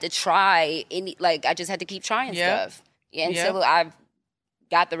I had to try I just had to keep trying stuff. Yeah, until I've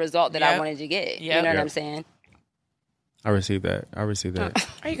got the result that I wanted to get. You know what I'm saying? I received that. Are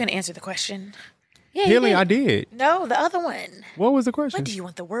you going to answer the question? Yeah, healing, I did. No, the other one. What was the question? What do you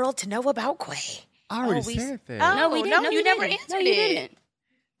want the world to know about Kway? I already said that. Oh, no, we didn't. No, you never answered it. You didn't.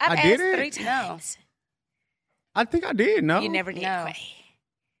 I've asked 3 times. I think I did. No, you never did. Kway.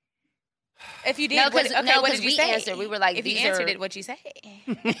 If you did, what did you say? Answered, we were like, if you answered it, what'd you say?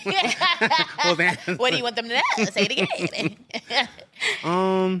 What do you want them to know? Say it again.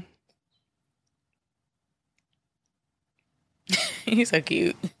 He's so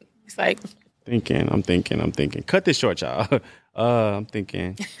cute. He's like I'm thinking. Cut this short, y'all. I'm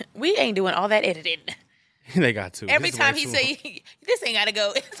thinking. We ain't doing all that editing. They got to. Every time he say, this ain't got to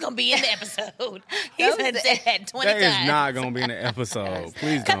go, it's going to be in the episode. He's said that 20 times. That is not going to be in the episode.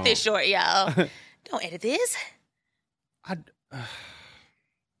 Please Cut this short, y'all. Don't edit this.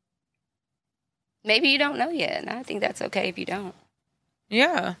 Maybe you don't know yet. And I think that's okay if you don't.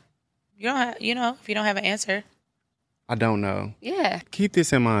 Yeah. You don't have, if you don't have an answer. I don't know. Yeah. Keep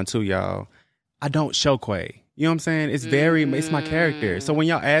this in mind too, y'all. I don't show Kway. You know what I'm saying? It's it's my character. So when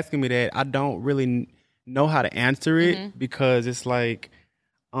y'all asking me that, I don't really know how to answer it because it's like,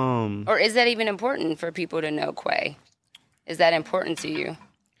 or is that even important for people to know Kway? Is that important to you?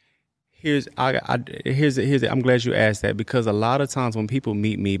 I'm glad you asked that because a lot of times when people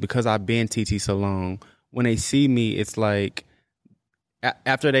meet me, because I've been TT so long, when they see me, it's like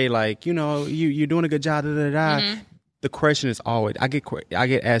after they like, you're doing a good job, the question is always I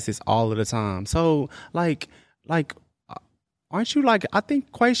get asked this all of the time. So like aren't you like, I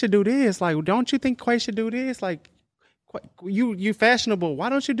think Kway should do this. Like, don't you think Kway should do this? Like, you fashionable. Why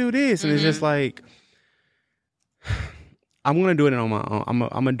don't you do this? And it's just like, I'm gonna do it on my own. I'm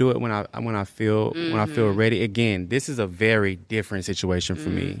gonna do it when I feel ready. Again, this is a very different situation for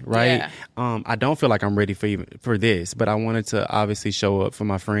me, right? Yeah. I don't feel like I'm ready for this, but I wanted to obviously show up for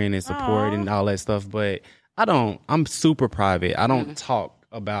my friend and support and all that stuff. But I'm super private. I don't talk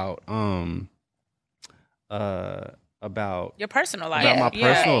about your personal life. About my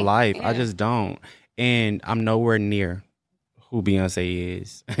personal life. Yeah. I just don't, and I'm nowhere near who Beyonce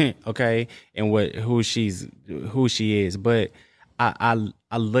is, okay, and who she is. But I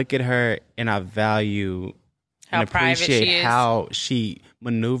look at her and I value and appreciate how she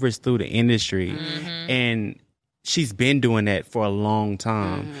maneuvers through the industry, and she's been doing that for a long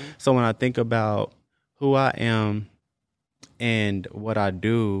time. So when I think about who I am and what I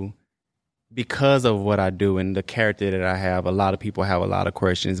do, because of what I do and the character that I have, a lot of people have a lot of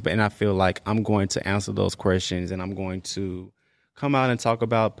questions, and I feel like I'm going to answer those questions, and I'm going to come out and talk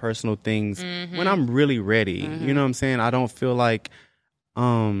about personal things when I'm really ready. You know what I'm saying? I don't feel like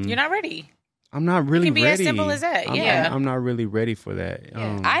you're not ready. I'm not really ready. It can be as simple as that. I'm not really ready for that.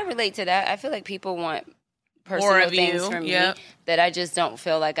 Yeah. I relate to that. I feel like people want personal things from me that I just don't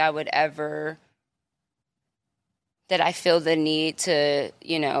feel like I would ever, that I feel the need to,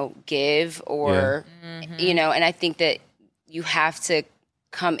 give or, and I think that you have to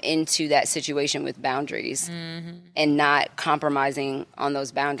come into that situation with boundaries and not compromising on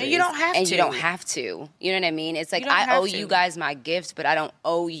those boundaries. And you don't have to. You don't have to. You know what I mean? It's like, I owe you guys my gift, but I don't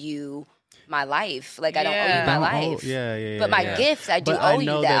owe you my life. Like, I don't owe you my life. But my gifts, I do owe you that.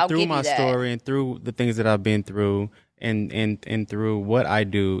 I'll give you that. Through my story and through the things that I've been through and through what I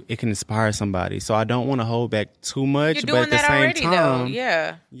do, it can inspire somebody. So I don't want to hold back too much. You're doing that already, though.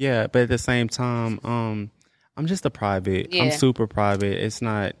 Yeah. Yeah, but at the same time, I'm just a private. Yeah. I'm super private. It's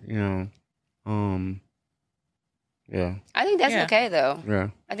not, yeah. I think that's okay, though.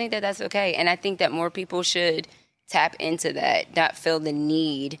 Yeah. I think that that's okay. And I think that more people should tap into that, not feel the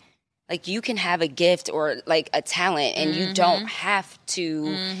need. Like, you can have a gift or, like, a talent, and you don't have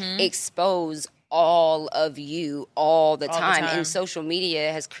to expose all of you all the time. And social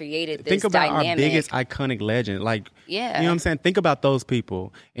media has created this Think about dynamic. Our biggest iconic legend. Like, you know what I'm saying? Think about those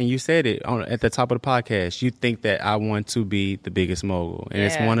people. And you said it at the top of the podcast. You think that I want to be the biggest mogul. And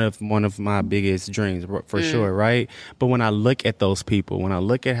it's one of my biggest dreams, for sure, right? But when I look at those people, when I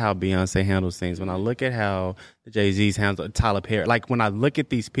look at how Beyonce handles things, when I look at how the Jay-Z's handle Tyler Perry, like, when I look at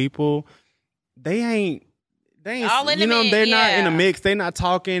these people, they ain't all in the mix. They're not in the mix. They're not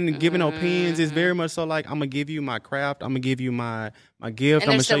talking and giving opinions. It's very much so like, I'm gonna give you my craft. I'm gonna give you my gift.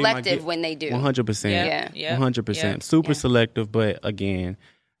 And I'm they're show selective you my when they do. 100%. 100%. Super selective, but again,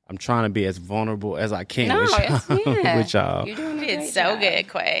 I'm trying to be as vulnerable as I can with y'all. You're doing a great job. Good,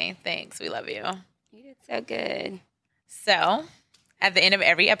 Kway. Thanks. We love you. You did so good. So, at the end of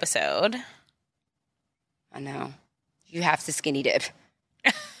every episode, I know, you have to skinny dip.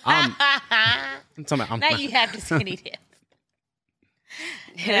 Now you have to skinny dip.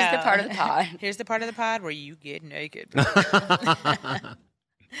 Here's the part of the pod. Here's the part of the pod where you get naked.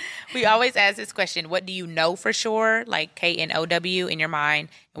 We always ask this question: what do you know for sure, like KNOW in your mind,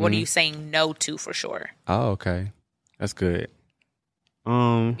 and what are you saying no to for sure? Oh, okay, that's good.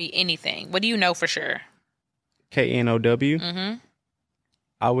 Be anything. What do you know for sure? KNOW.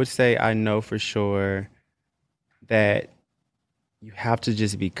 I would say I know for sure that you have to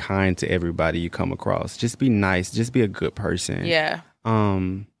just be kind to everybody you come across. Just be nice. Just be a good person. Yeah.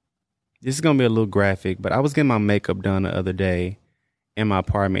 This is gonna be a little graphic, but I was getting my makeup done the other day in my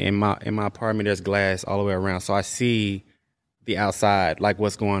apartment. In my apartment, there's glass all the way around, so I see the outside, like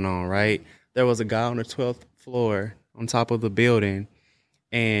what's going on. Right. There was a guy on the 12th floor on top of the building,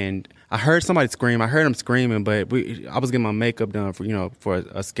 and I heard somebody scream. I heard him screaming, but I was getting my makeup done for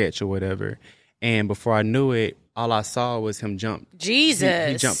a sketch or whatever. And before I knew it, all I saw was him jump.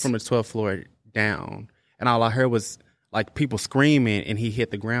 Jesus. He jumped from the 12th floor down. And all I heard was like people screaming, and he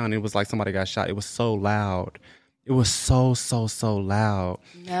hit the ground. It was like somebody got shot. It was so loud. It was so loud.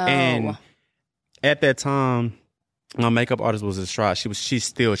 No. And at that time, my makeup artist was distraught. She's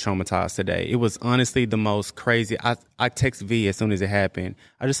still traumatized today. It was honestly the most crazy. I text V as soon as it happened.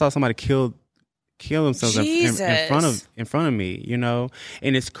 I just saw somebody kill themselves in front of me,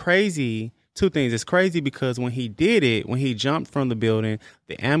 And it's crazy. Two things. It's crazy because when he did it, when he jumped from the building,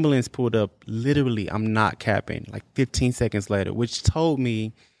 the ambulance pulled up literally, I'm not capping, like 15 seconds later, which told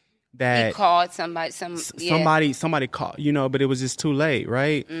me that he called somebody called, but it was just too late,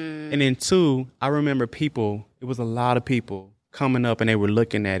 right? And then two, I remember it was a lot of people coming up and they were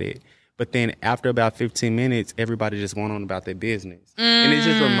looking at it. But then after about 15 minutes, everybody just went on about their business. And it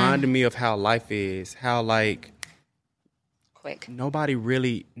just reminded me of how life is, how like quick. Nobody,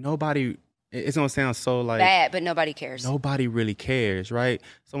 it's going to sound so like bad, but nobody cares. Nobody really cares, right?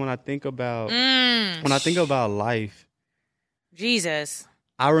 So when I think about life, Jesus,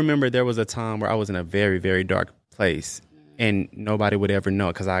 I remember there was a time where I was in a very, very dark place and nobody would ever know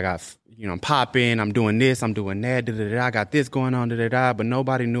because I got, I'm popping, I'm doing this, I'm doing that, I got this going on, but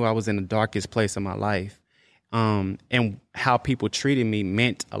nobody knew I was in the darkest place of my life. And how people treated me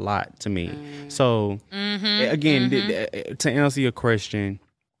meant a lot to me. So, again, to answer your question,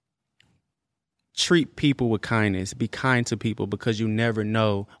 treat people with kindness. Be kind to people because you never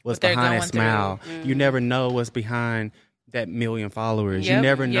know what's behind that smile. You never know what's behind that million followers. You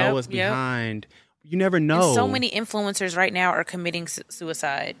never know what's behind. You never know. And so many influencers right now are committing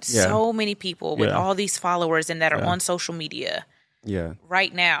suicide. Yeah. So many people with all these followers and that are on social media. Yeah.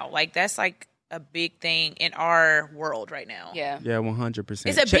 Right now. Like, that's like a big thing in our world right now. Yeah. Yeah, 100%.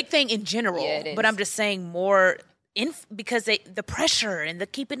 It's a big thing in general. Yeah, but I'm just saying more because the pressure and the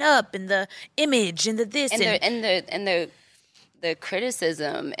keeping up and the image and the this and the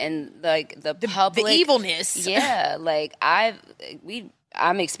criticism and like the public, the evilness. Yeah, like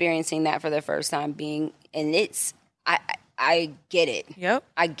I'm experiencing that for the first time and it's I get it. Yep,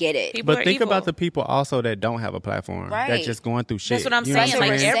 I get it. People but think evil. about the people also that don't have a platform, right? That's just going through shit. That's what I'm saying.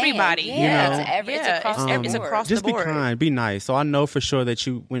 Like everybody, it's across just the board. Be kind, be nice. So I know for sure that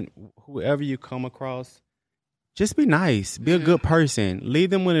whoever you come across, just be nice, be a good person.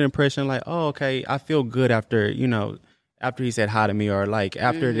 Leave them with an impression like, oh, okay, I feel good after after he said hi to me or like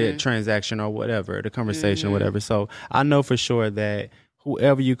after the transaction or whatever, the conversation or whatever. So I know for sure that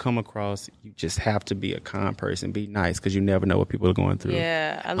whoever you come across, you just have to be a kind person, be nice because you never know what people are going through.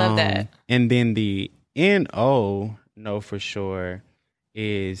 Yeah, I love that. And then the know for sure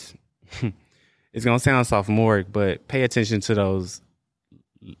is, it's going to sound sophomoric, but pay attention to those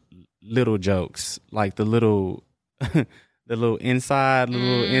little jokes, like the little inside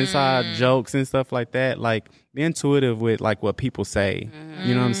jokes and stuff like that. Like, be intuitive with like what people say.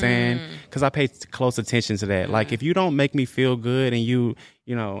 You know what I'm saying? Because I pay close attention to that. Like, if you don't make me feel good, and you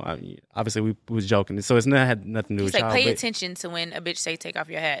know, obviously we was joking, so it's not had nothing to do with y'all. Pay attention to when a bitch say take off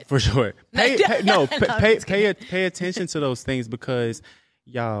your hat. For sure. Pay attention to those things because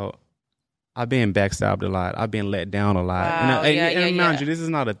y'all. I've been backstabbed a lot. I've been let down a lot. Wow. And mind you, this is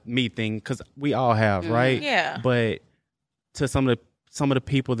not a me thing because we all have, right? Yeah. But to some of the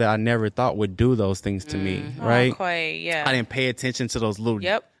people that I never thought would do those things to me, right? Kway, yeah. I didn't pay attention to those little,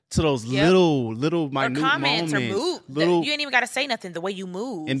 little minute or comments moments, or move. You ain't even got to say nothing. The way you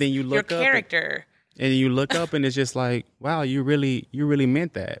move, and then you look your up character. And you look up and it's just like, wow, you really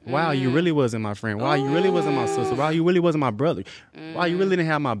meant that. Wow, you really wasn't my friend. Wow, you really wasn't my sister. Wow, you really wasn't my brother. Wow, you really didn't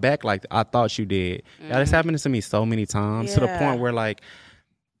have my back like I thought you did. Yeah, this happened to me so many times to the point where like,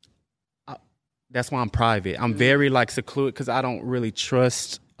 that's why I'm private. I'm very like secluded because I don't really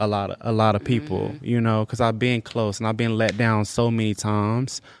trust a lot of people, because I've been close and I've been let down so many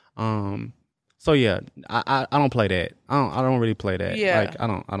times. So yeah, I don't play that. I don't really play that. Yeah. Like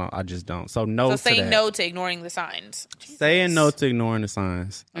I just don't. So saying no to ignoring the signs. Jesus. Saying no to ignoring the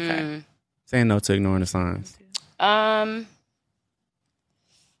signs. Okay. Saying no to ignoring the signs. Wow,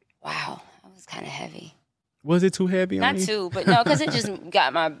 that was kind of heavy. Was it too heavy on you? Not too, but no, because it just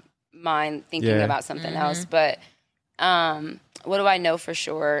got my mind thinking about something else. But what do I know for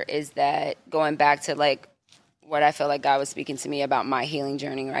sure is that going back to like what I feel like God was speaking to me about my healing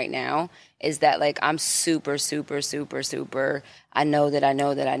journey right now is that like I'm super, super, super, super. I know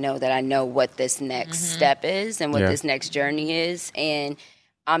what this next step is and what this next journey is. And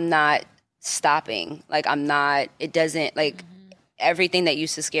I'm not stopping. Like it doesn't like everything that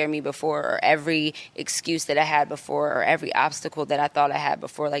used to scare me before or every excuse that I had before or every obstacle that I thought I had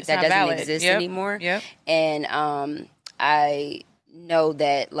before, like that doesn't exist anymore. Yep. And I know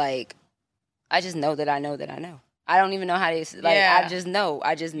that like, I just know that I know that I know. I don't even know how to, like, I just know.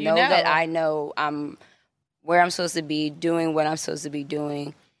 I just know that I know I'm where I'm supposed to be, doing what I'm supposed to be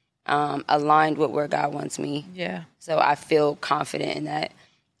doing, aligned with where God wants me. Yeah. So I feel confident in that.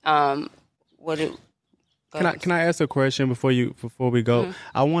 Can I ask a question before we go?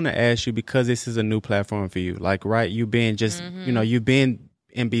 I want to ask you, because this is a new platform for you. Like, right, you've been you've been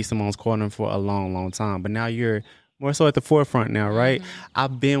in B. Simone's Corner for a long, long time, but now you're more so at the forefront now, right?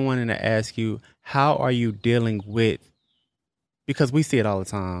 I've been wanting to ask you, how are you dealing with, because we see it all the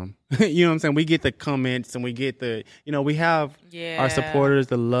time. You know what I'm saying? We get the comments and we get the, we have our supporters,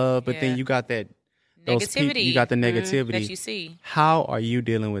 the love, but then you got that negativity. You got the negativity that you see. How are you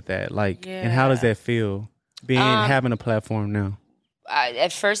dealing with that? Like, and how does that feel, having a platform now?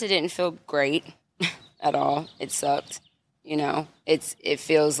 At first, it didn't feel great at all. It sucked. It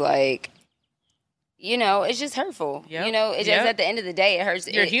feels like, it's just hurtful. Yep. It's just at the end of the day, it hurts.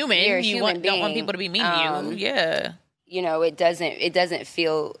 You're human. You're a you human being. don't want people to be mean to you. Yeah. It doesn't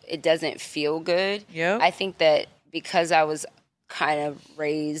feel good. Yep. I think that because I was kind of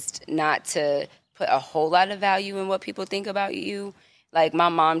raised not to put a whole lot of value in what people think about you. Like, my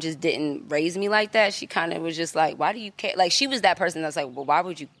mom just didn't raise me like that. She kind of was just like, why do you care? Like, she was that person that's like, well, why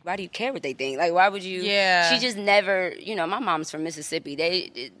do you care what they think? Like, why would you? Yeah. She just never, my mom's from Mississippi.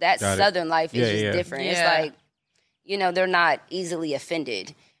 That Southern life is just different. Yeah. It's like, they're not easily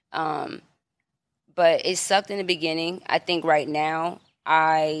offended. But it sucked in the beginning. I think right now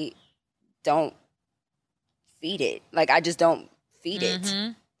I don't feed it. Like, I just don't feed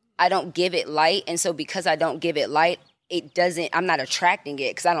it. I don't give it light. And so because I don't give it light, I'm not attracting it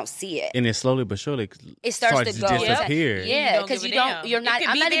because I don't see it. And then slowly but surely it starts to go. disappear. Yeah, because you're not,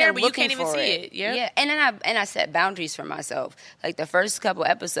 I'm not even looking for it. Yeah. And I set boundaries for myself. Like, the first couple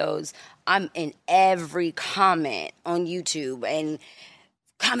episodes, I'm in every comment on YouTube and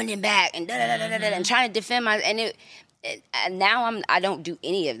commenting back and and trying to defend and now I don't do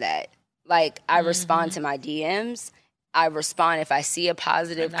any of that. Like, I respond to my DMs. I respond if I see a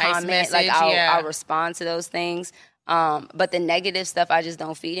positive comment. Message, like, I'll respond to those things. But the negative stuff, I just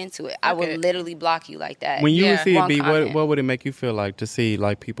don't feed into it. I would literally block you like that. When you would see it, B, what would it make you feel like to see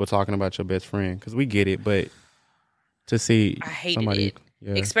like people talking about your best friend? Because we get it, but to see I hated somebody,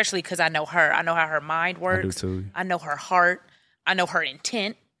 it, especially because I know her. I know how her mind works. I do too. I know her heart. I know her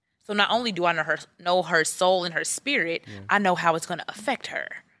intent. So not only do I know her soul and her spirit, I know how it's going to affect her.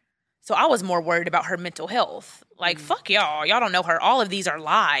 So I was more worried about her mental health. Like, fuck y'all. Y'all don't know her. All of these are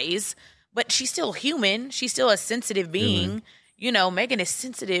lies. But she's still human. She's still a sensitive being. Megan is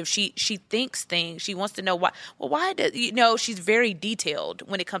sensitive. She thinks things. She wants to know why. Well, why does she's very detailed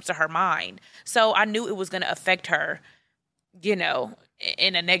when it comes to her mind. So I knew it was going to affect her, in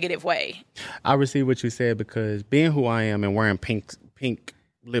a negative way. I receive what you said because being who I am and wearing pink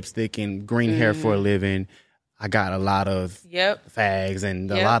lipstick and green hair for a living, I got a lot of fags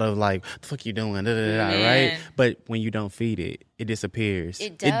and a lot of like, the fuck you doing? Right? But when you don't feed it, it disappears.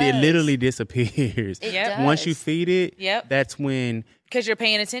 It does. It literally disappears. It does. Once you feed it, that's when... Because you're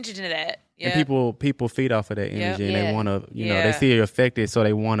paying attention to that. And people feed off of that energy and they want to, they see you affected, so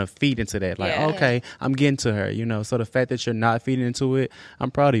they want to feed into that. Like, okay, I'm getting to her, So the fact that you're not feeding into it, I'm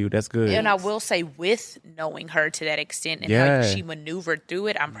proud of you. That's good. And I will say, with knowing her to that extent and how she maneuvered through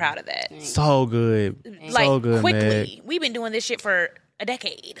it, I'm proud of that. So good. Like, so good, quickly. Meg. We've been doing this shit for a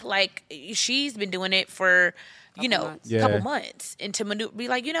decade. Like, she's been doing it for... couple months, and to be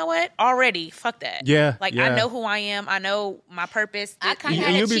like, you know what? Already, fuck that. Yeah. I know who I am. I know my purpose. I kind of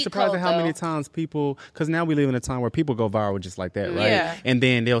and you'll be surprised at how many times people, because now we live in a time where people go viral just like that, right? Yeah. And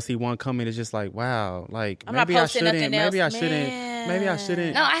then they'll see one comment, it's just like, wow, like I'm maybe not I posting shouldn't, nothing else. maybe I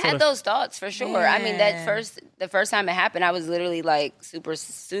shouldn't. No, I had those thoughts for sure. I mean, Man. the first time it happened, I was literally like super,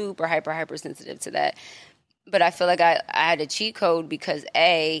 super hyper sensitive to that. But I feel like I had a cheat code because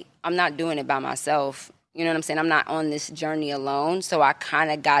I'm not doing it by myself. You know what I'm saying? I'm not on this journey alone. So I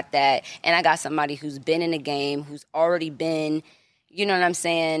kind of got that. And I got somebody who's been in the game, who's already been, you know what I'm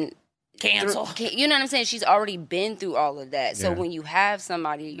saying? Cancel. You know what I'm saying? She's already been through all of that. So when you have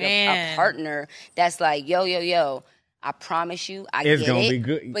somebody, a partner, that's like, yo, I promise you, it's get gonna it, be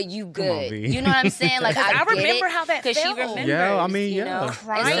good. but you Come good. on, B. You know what I'm saying? Like, I remember how that felt. because she remembers. Yeah, I mean, you know?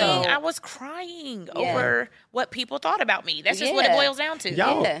 Crying. So, I was crying over what people thought about me. That's just what it boils down to.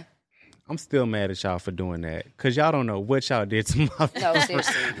 Y'all, yeah. I'm still mad at y'all for doing that because y'all don't know what y'all did to my No,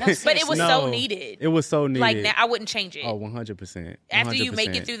 seriously. But it was so needed. It was so needed. Like, now, I wouldn't change it. Oh, 100%. After you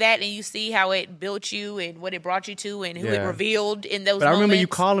make it through that and you see how it built you and what it brought you to and who it revealed in those moments. But I remember you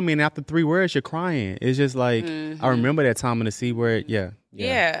calling me and after 3 words, you're crying. It's just like, I remember that time in the C word. Yeah.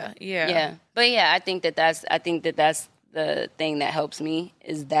 But I think that's the thing that helps me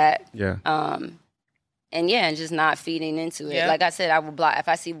is that. Yeah. And just not feeding into it. Yeah. Like I said, I will block if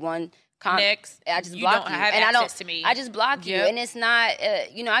I see one Next, I just you block don't you. have And access to me. I just block you. Yep. And it's not,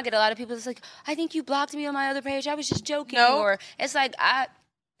 I get a lot of people that's like, I think you blocked me on my other page. I was just joking. No. Or it's like,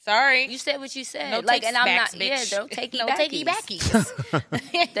 sorry. you said what you said. No like, and I'm takes not, backs, bitch. don't take No backies.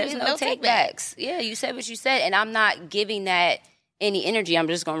 takey-backies. There's no take backs. Yeah, you said what you said. And I'm not giving that any energy. I'm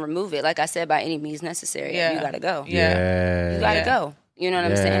just going to remove it. Like I said, by any means necessary. Yeah. You got to go. Yeah. You got to go. You know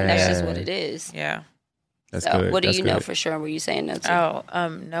what I'm saying? That's just Yeah. what it is. Yeah. That's So good. what do That's you know good. for sure? Were you saying no to?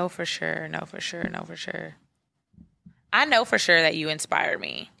 No for sure. I know for sure that you inspire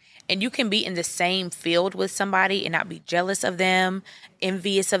me. And you can be in the same field with somebody and not be jealous of them,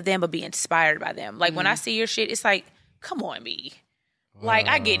 envious of them, but be inspired by them. Like, when I see your shit, it's like, come on, B. Like,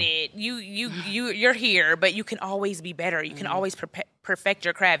 I get it. You're here, but you can always be better. You can always perfect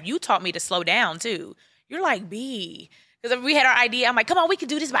your craft. You taught me to slow down too. You're like, B. Because if we had our idea, I'm like, come on, we can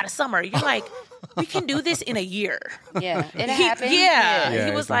do this by the summer. You're like, we can do this in a year. Yeah, it happened. Yeah.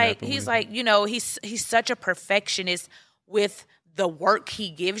 He was like, you know, he's such a perfectionist with the work he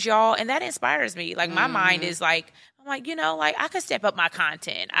gives y'all, and that inspires me. Like, my mind is like, I'm like, you know, like, I could step up my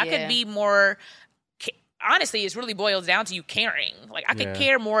content. I could be more. Honestly, it really boils down to you caring. Like, I could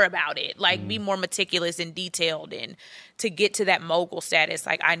care more about it, like be more meticulous and detailed, and to get to that mogul status.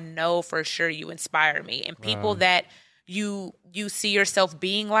 Like, I know for sure you inspire me, and people that you see yourself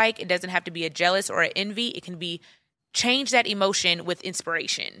being like, it doesn't have to be a jealous or an envy. It can be change that emotion with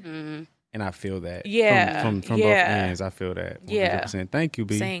inspiration. And I feel that. Yeah. From both ends, I feel that. 100%. Yeah. Thank you,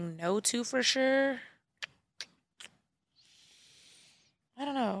 B. Saying no to for sure. I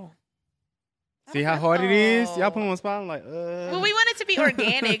don't know. See how hard it is? Y'all put me on the spot. I'm like, Well, we want it to be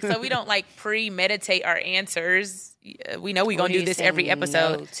organic, so we don't like premeditate our answers. We know we're going to do this every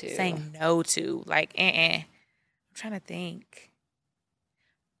episode. Saying no to. Like, I'm trying to think.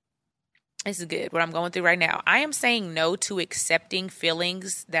 This is good, what I'm going through right now. I am saying no to accepting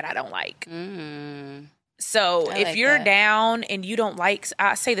feelings that I don't like. So if you're down and you don't like,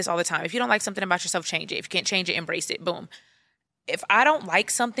 I say this all the time. If you don't like something about yourself, change it. If you can't change it, embrace it. Boom. If I don't like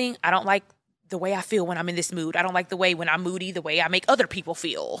something, I don't like the way I feel when I'm in this mood. I don't like the way when I'm moody, the way I make other people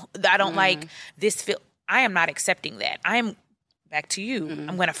feel. I don't like this feel. I am not accepting that. I am, back to you,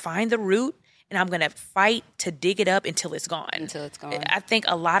 I'm going to find the root and I'm going to fight to dig it up until it's gone. I think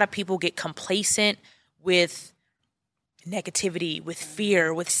a lot of people get complacent with negativity, with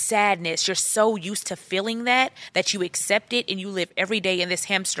fear, with sadness. You're so used to feeling that you accept it and you live every day in this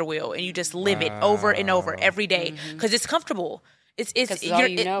hamster wheel and you just live it over and over every day because it's comfortable.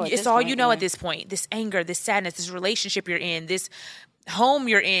 It's all you know at this point. This anger, this sadness, this relationship you're in, this home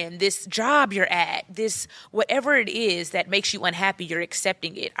you're in, this job you're at, this whatever it is that makes you unhappy, you're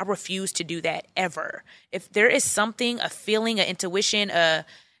accepting it. I refuse to do that ever. If there is something, a feeling, an intuition, a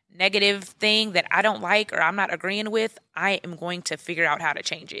negative thing that I don't like or I'm not agreeing with, I am going to figure out how to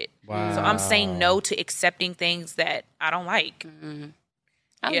change it. Wow. So I'm saying no to accepting things that I don't like.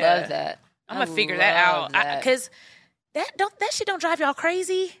 I love that. I'm going to figure that out. Because that shit don't drive y'all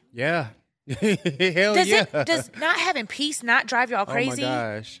crazy? Yeah. Hell yeah. Does not having peace not drive y'all crazy? Oh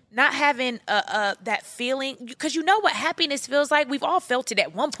my gosh. Not having that feeling, because you know what happiness feels like. We've all felt it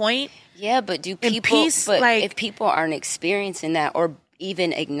at one point. Yeah, but if people aren't experiencing that or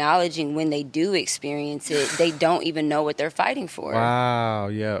even acknowledging when they do experience it, they don't even know what they're fighting for. Wow,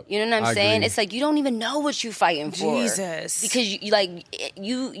 yeah. You know what I'm saying? Agree. It's like you don't even know what you're fighting for. Jesus. Because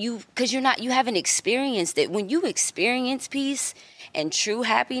you haven't experienced it. When you experience peace and true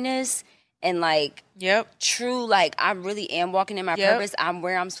happiness and true, like, I really am walking in my purpose, I'm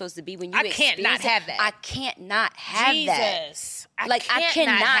where I'm supposed to be. When you I can't not have that. I can't not have Jesus. that. I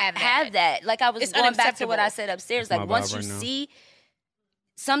cannot have that. Like, I was going back to what I said upstairs. Like, once you see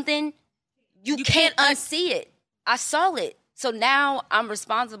something, you can't unsee it. I saw it. So now I'm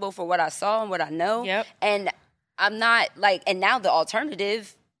responsible for what I saw and what I know. Yep. And I'm not and now the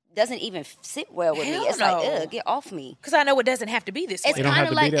alternative doesn't even sit well with me. It's like, ugh, get off me. Because I know it doesn't have to be this way. It's kind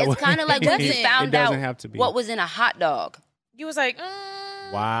of like when you found out what was in a hot dog. You was like,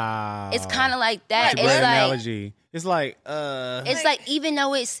 wow. It's kind of like that. It's like analogy. It's like, it's like, even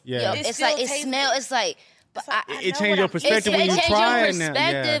though it's it's like it smells. It's like. But it changed your perspective when you try it now.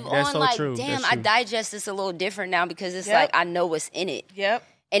 Yeah, that's so true. Damn, I digest this a little different now because it's like I know what's in it. Yep.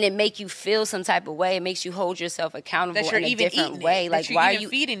 And it make you feel some type of way. It makes you hold yourself accountable in a different way. Like, why are you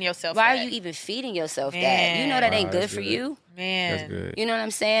feeding yourself? Why are you even feeding yourself that? You know that ain't good for you. Man, that's good. You know what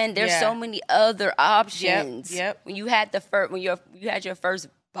I'm saying? There's so many other options. Yep. When you had you had your first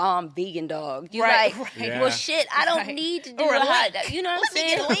bomb vegan dog, you well, shit, I don't need to do a hot dog. You know what I'm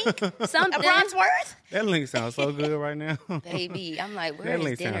saying? Something. A bronze worth? That link sounds so good right now. Baby, I'm like, where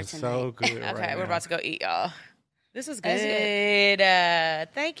is dinner tonight? So good. Okay, we're about to go eat, y'all. This is good.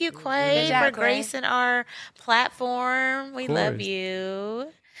 Thank you, Kway, for gracing our platform. We love you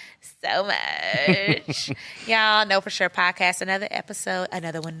so much. Y'all know for sure podcast, another episode,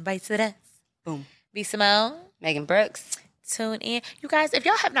 another one bites the dust. Boom. B. Simone. Megan Brooks. Tune in. You guys, if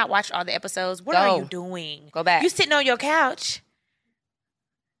y'all have not watched all the episodes, what are you doing? Go back. You sitting on your couch.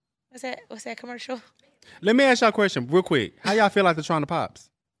 What's that commercial? Let me ask y'all a question real quick. How y'all feel after trying the pops?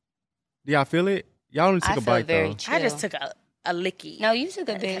 Do y'all feel it? Y'all only took a bite, though. Chill. I just took a licky. No, you took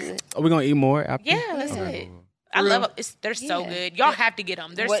a bit. Are we going to eat more after? Yeah, let's do it. I love them. They're so good. Y'all have to get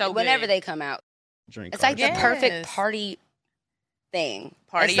them. They're so good. Whenever they come out. Drink it's like the perfect party thing.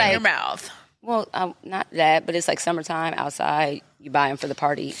 Party in your mouth. Well, not that, but it's like summertime outside. You buy them for the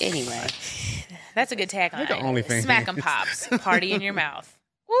party anyway. That's a good tagline. The OnlyFans. Smack 'em pops. Party in your mouth.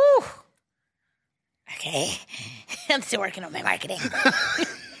 Woo. Okay. I'm still working on my marketing.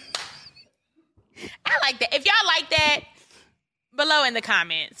 I like that. If y'all like that, below in the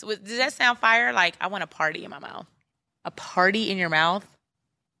comments. Does that sound fire? Like, I want a party in my mouth. A party in your mouth?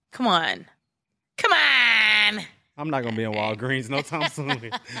 Come on. Come on. I'm not going to be in Walgreens no time soon.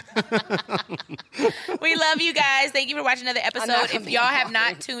 We love you guys. Thank you for watching another episode. If y'all have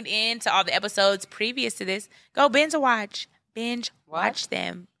not tuned in to all the episodes previous to this, go binge watch. Binge watch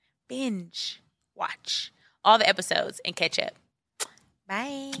them. Binge watch all the episodes and catch up.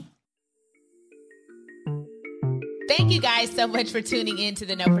 Bye. Thank you guys so much for tuning in to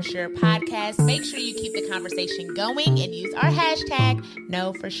the Know For Sure podcast. Make sure you keep the conversation going and use our hashtag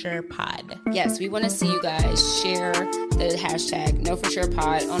KnowForSurePod. Yes, we want to see you guys share the hashtag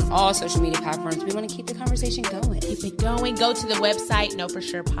KnowForSurePod on all social media platforms. We want to keep the conversation going. Keep it going. Go to the website,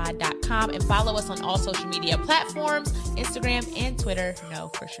 KnowForSurePod.com, and follow us on all social media platforms, Instagram and Twitter,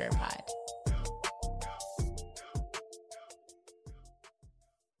 KnowForSurePod.